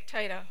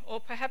spectator, or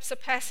perhaps a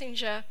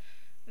passenger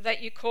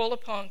that you call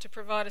upon to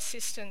provide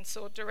assistance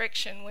or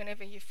direction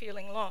whenever you're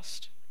feeling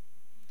lost?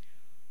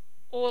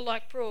 Or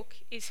like Brooke,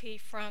 is he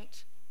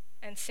front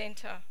and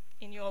centre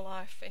in your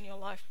life and your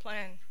life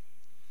plan?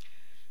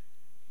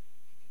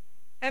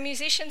 Our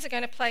musicians are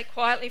going to play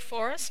quietly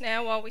for us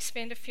now while we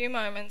spend a few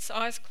moments,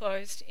 eyes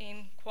closed,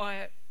 in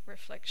quiet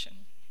reflection.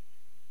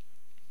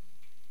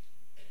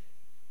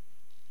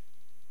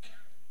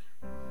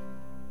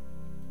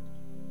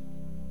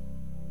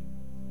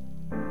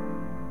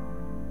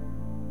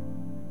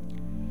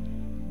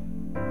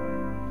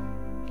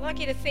 I'd like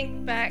you to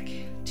think back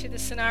to the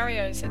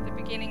scenarios at the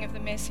beginning of the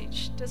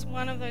message. Does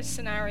one of those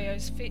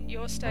scenarios fit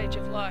your stage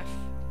of life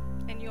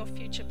and your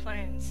future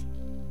plans?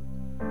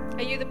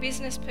 Are you the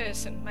business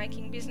person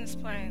making business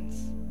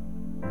plans?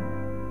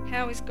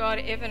 How is God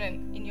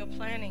evident in your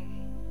planning?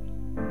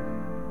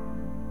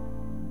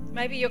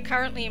 Maybe you're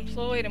currently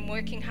employed and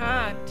working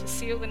hard to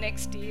seal the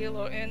next deal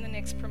or earn the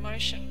next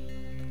promotion.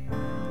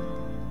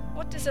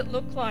 What does it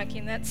look like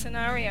in that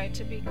scenario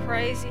to be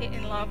crazy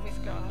in love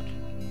with God?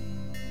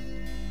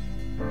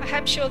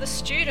 Perhaps you're the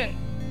student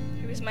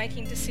who is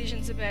making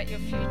decisions about your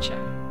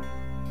future.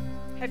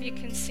 Have you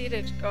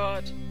considered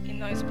God in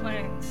those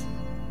plans?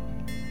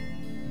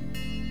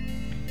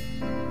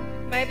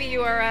 Maybe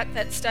you are at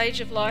that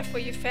stage of life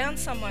where you've found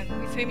someone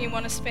with whom you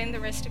want to spend the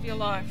rest of your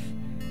life.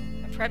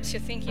 And perhaps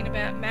you're thinking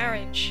about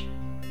marriage,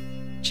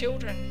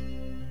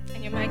 children,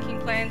 and you're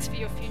making plans for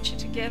your future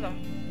together.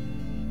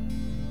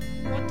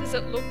 What does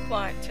it look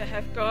like to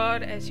have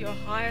God as your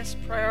highest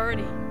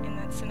priority in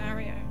that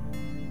scenario?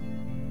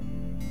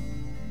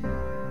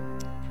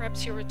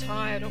 Perhaps you're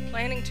retired or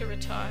planning to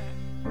retire.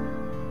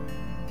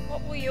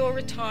 What will your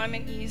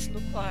retirement years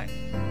look like?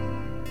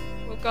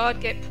 Will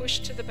God get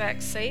pushed to the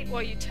back seat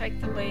while you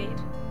take the lead?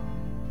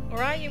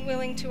 Or are you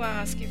willing to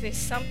ask if there's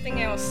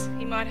something else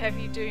he might have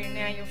you do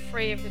now you're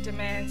free of the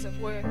demands of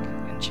work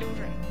and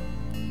children?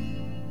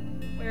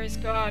 Where is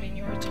God in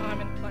your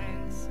retirement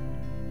plans?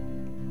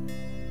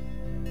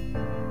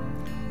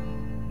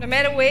 No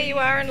matter where you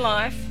are in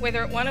life,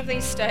 whether at one of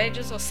these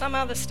stages or some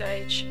other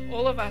stage,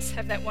 all of us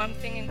have that one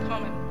thing in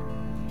common.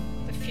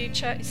 The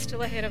future is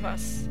still ahead of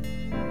us,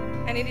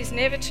 and it is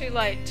never too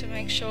late to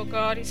make sure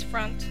God is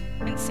front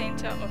and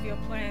centre of your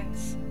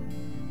plans.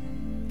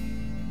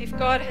 If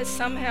God has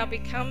somehow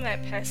become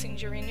that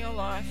passenger in your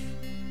life,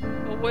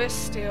 or worse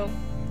still,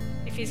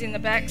 if he's in the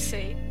back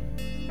seat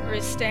or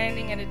is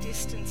standing at a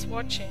distance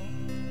watching,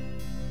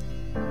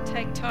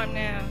 take time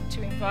now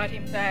to invite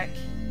him back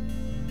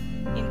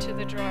into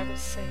the driver's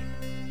seat.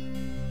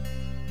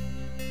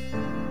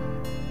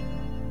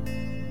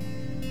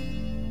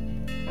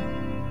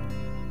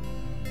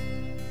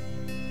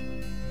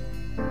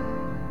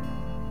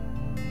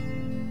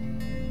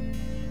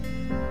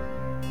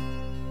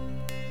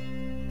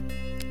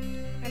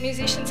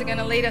 Musicians are going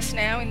to lead us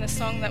now in the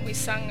song that we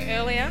sung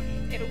earlier.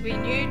 It'll be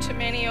new to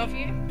many of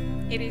you.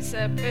 It is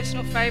a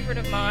personal favourite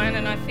of mine,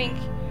 and I think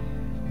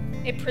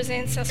it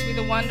presents us with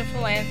a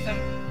wonderful anthem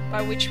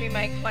by which we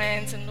make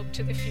plans and look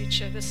to the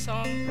future. The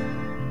song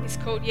is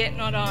called Yet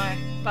Not I,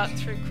 But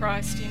Through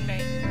Christ in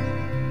Me.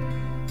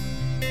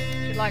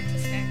 If you'd like to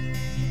stand.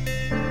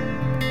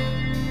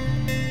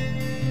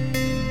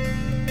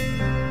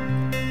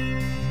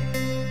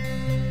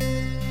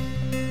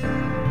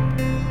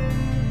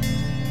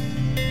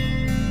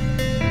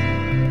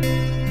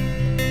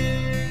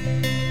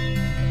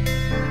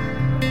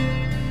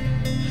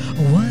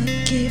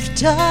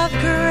 Of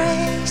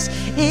grace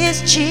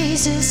is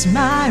Jesus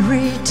my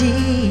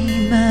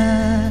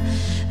Redeemer.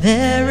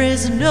 There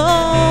is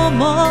no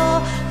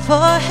more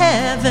for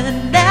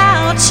heaven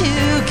now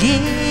to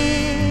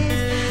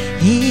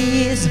give.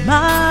 He is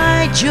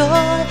my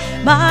joy,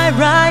 my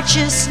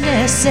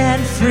righteousness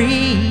and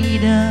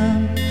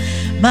freedom,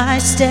 my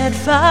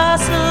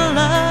steadfast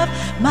love,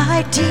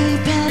 my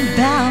deep and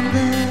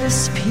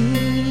boundless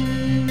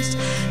peace.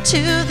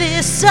 To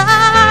this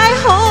I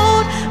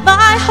hold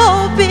my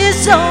hope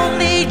is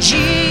only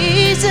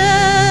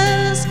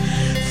Jesus.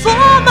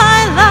 For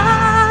my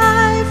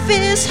life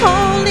is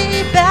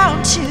wholly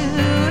bound to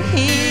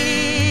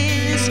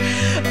His.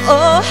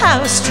 Oh,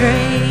 how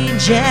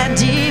strange and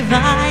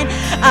divine,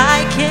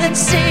 I can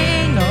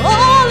sing,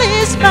 all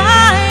is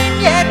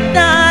mine, yet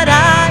not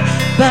I,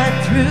 but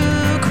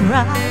through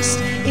Christ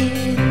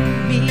in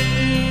me.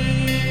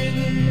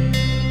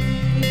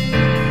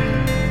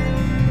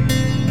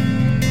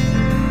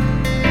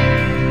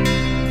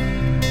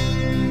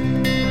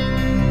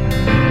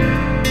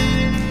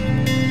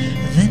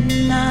 The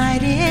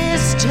night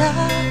is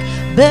dark,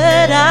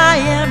 but I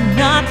am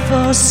not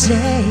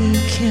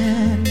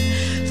forsaken.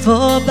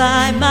 For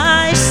by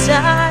my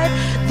side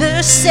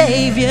the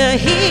Savior,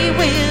 He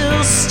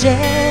will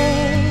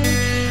stay.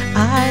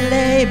 I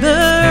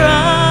labor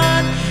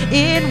on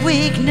in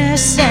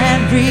weakness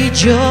and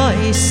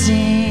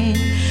rejoicing,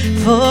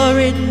 for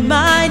in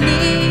my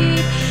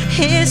need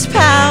His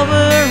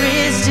power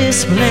is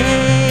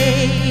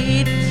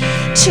displayed.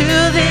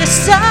 To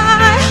this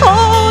I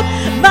hold,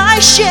 my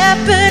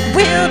shepherd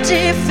will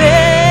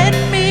defend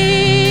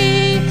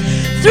me.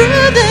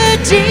 Through the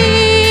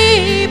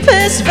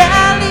deepest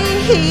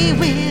valley He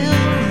will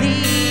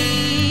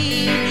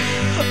lead.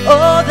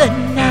 Oh, the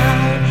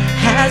night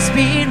has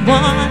been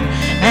won,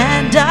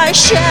 and I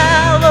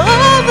shall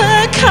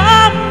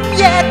overcome,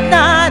 yet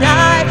not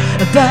I,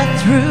 but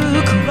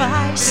through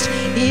Christ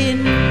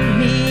in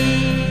me.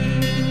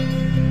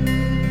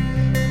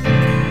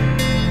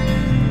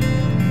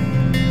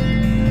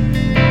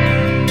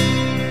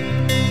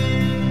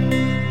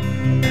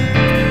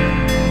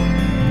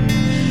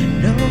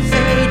 No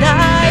fate I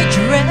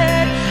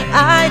dread,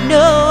 I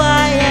know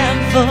I am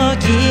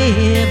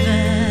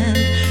forgiven.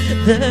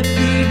 The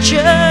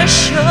future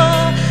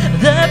sure,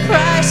 the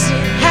price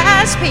it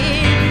has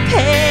been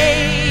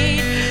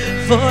paid.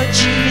 For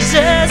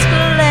Jesus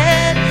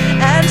bled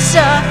and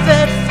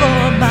suffered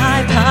for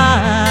my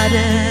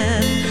pardon,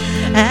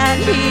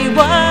 and He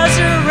was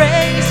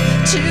raised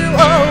to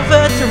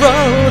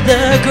overthrow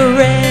the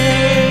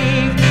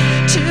grave.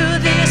 To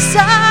this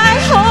I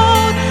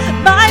hold,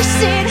 my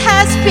sin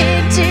has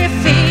been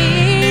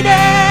defeated.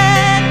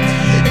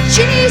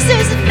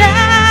 Jesus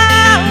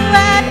now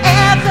and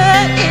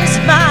ever is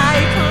my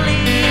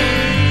plea.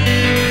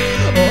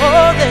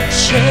 Oh, the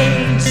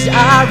chains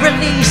are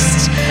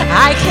released,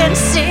 I can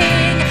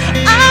sing,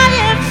 I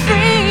am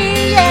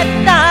free, yet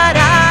not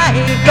I,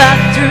 but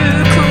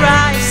through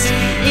Christ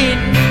in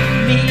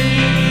me.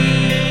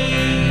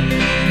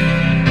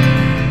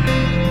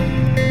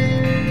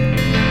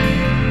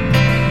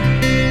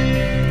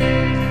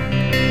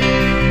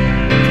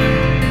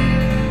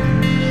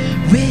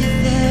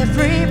 With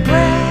every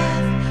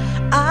breath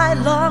I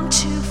long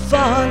to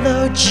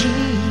follow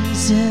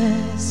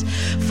Jesus,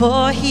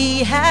 for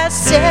He has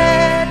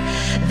said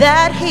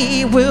that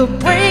He will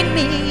bring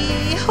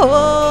me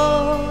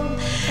home.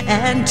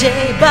 And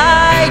day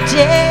by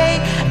day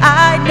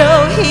I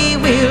know He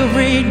will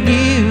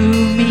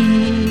renew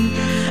me,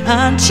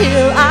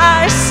 until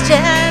I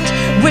stand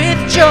with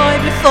joy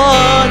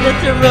before the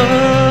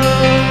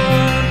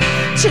throne.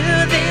 To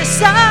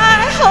this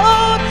I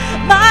hold,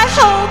 my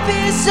hope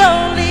is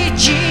only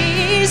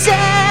Jesus.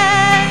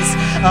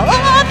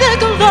 All the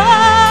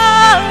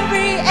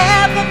glory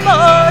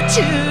evermore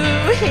to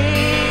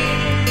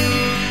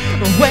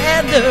Him.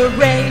 When the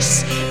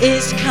race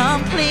is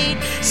complete,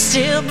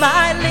 still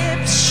my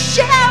lips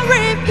shall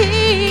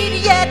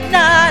repeat, yet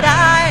not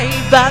I,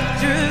 but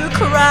through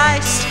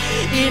Christ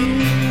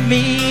in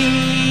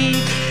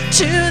me.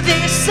 To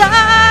this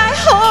I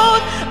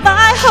hold,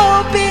 my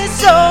hope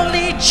is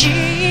only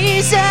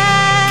Jesus.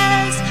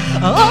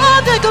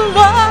 All the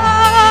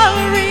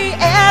glory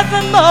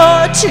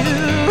evermore to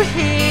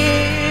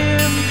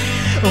Him.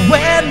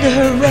 When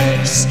the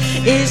race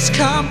is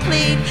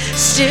complete,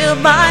 still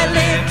my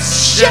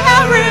lips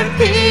shall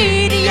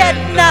repeat, yet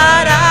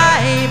not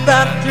I,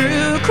 but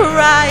through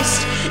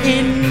Christ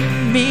in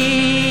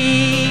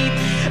me.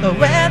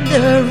 When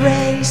the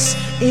race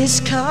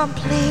is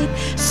complete,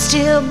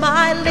 still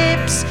my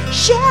lips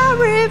shall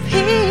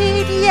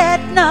repeat,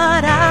 yet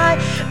not I,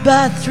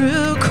 but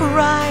through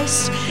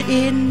Christ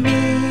in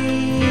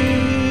me.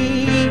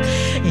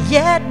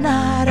 Yet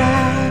not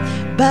I,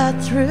 but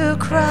through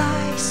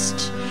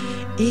Christ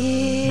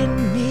in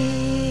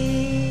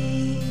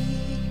me.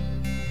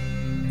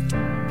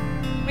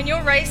 When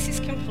your race is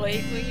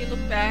complete, will you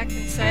look back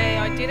and say,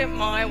 I did it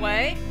my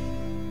way?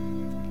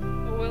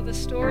 Or will the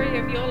story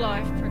of your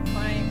life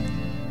proclaim,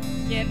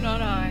 yet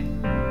not I,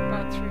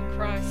 but through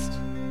Christ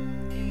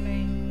in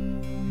me?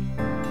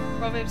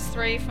 Proverbs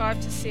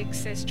 3:5-6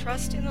 says,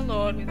 trust in the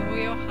Lord with all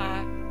your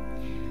heart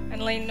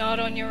and lean not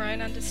on your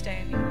own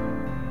understanding.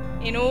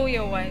 In all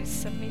your ways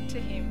submit to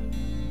Him,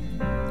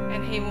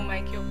 and He will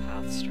make your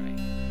path straight.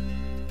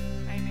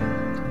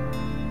 Amen.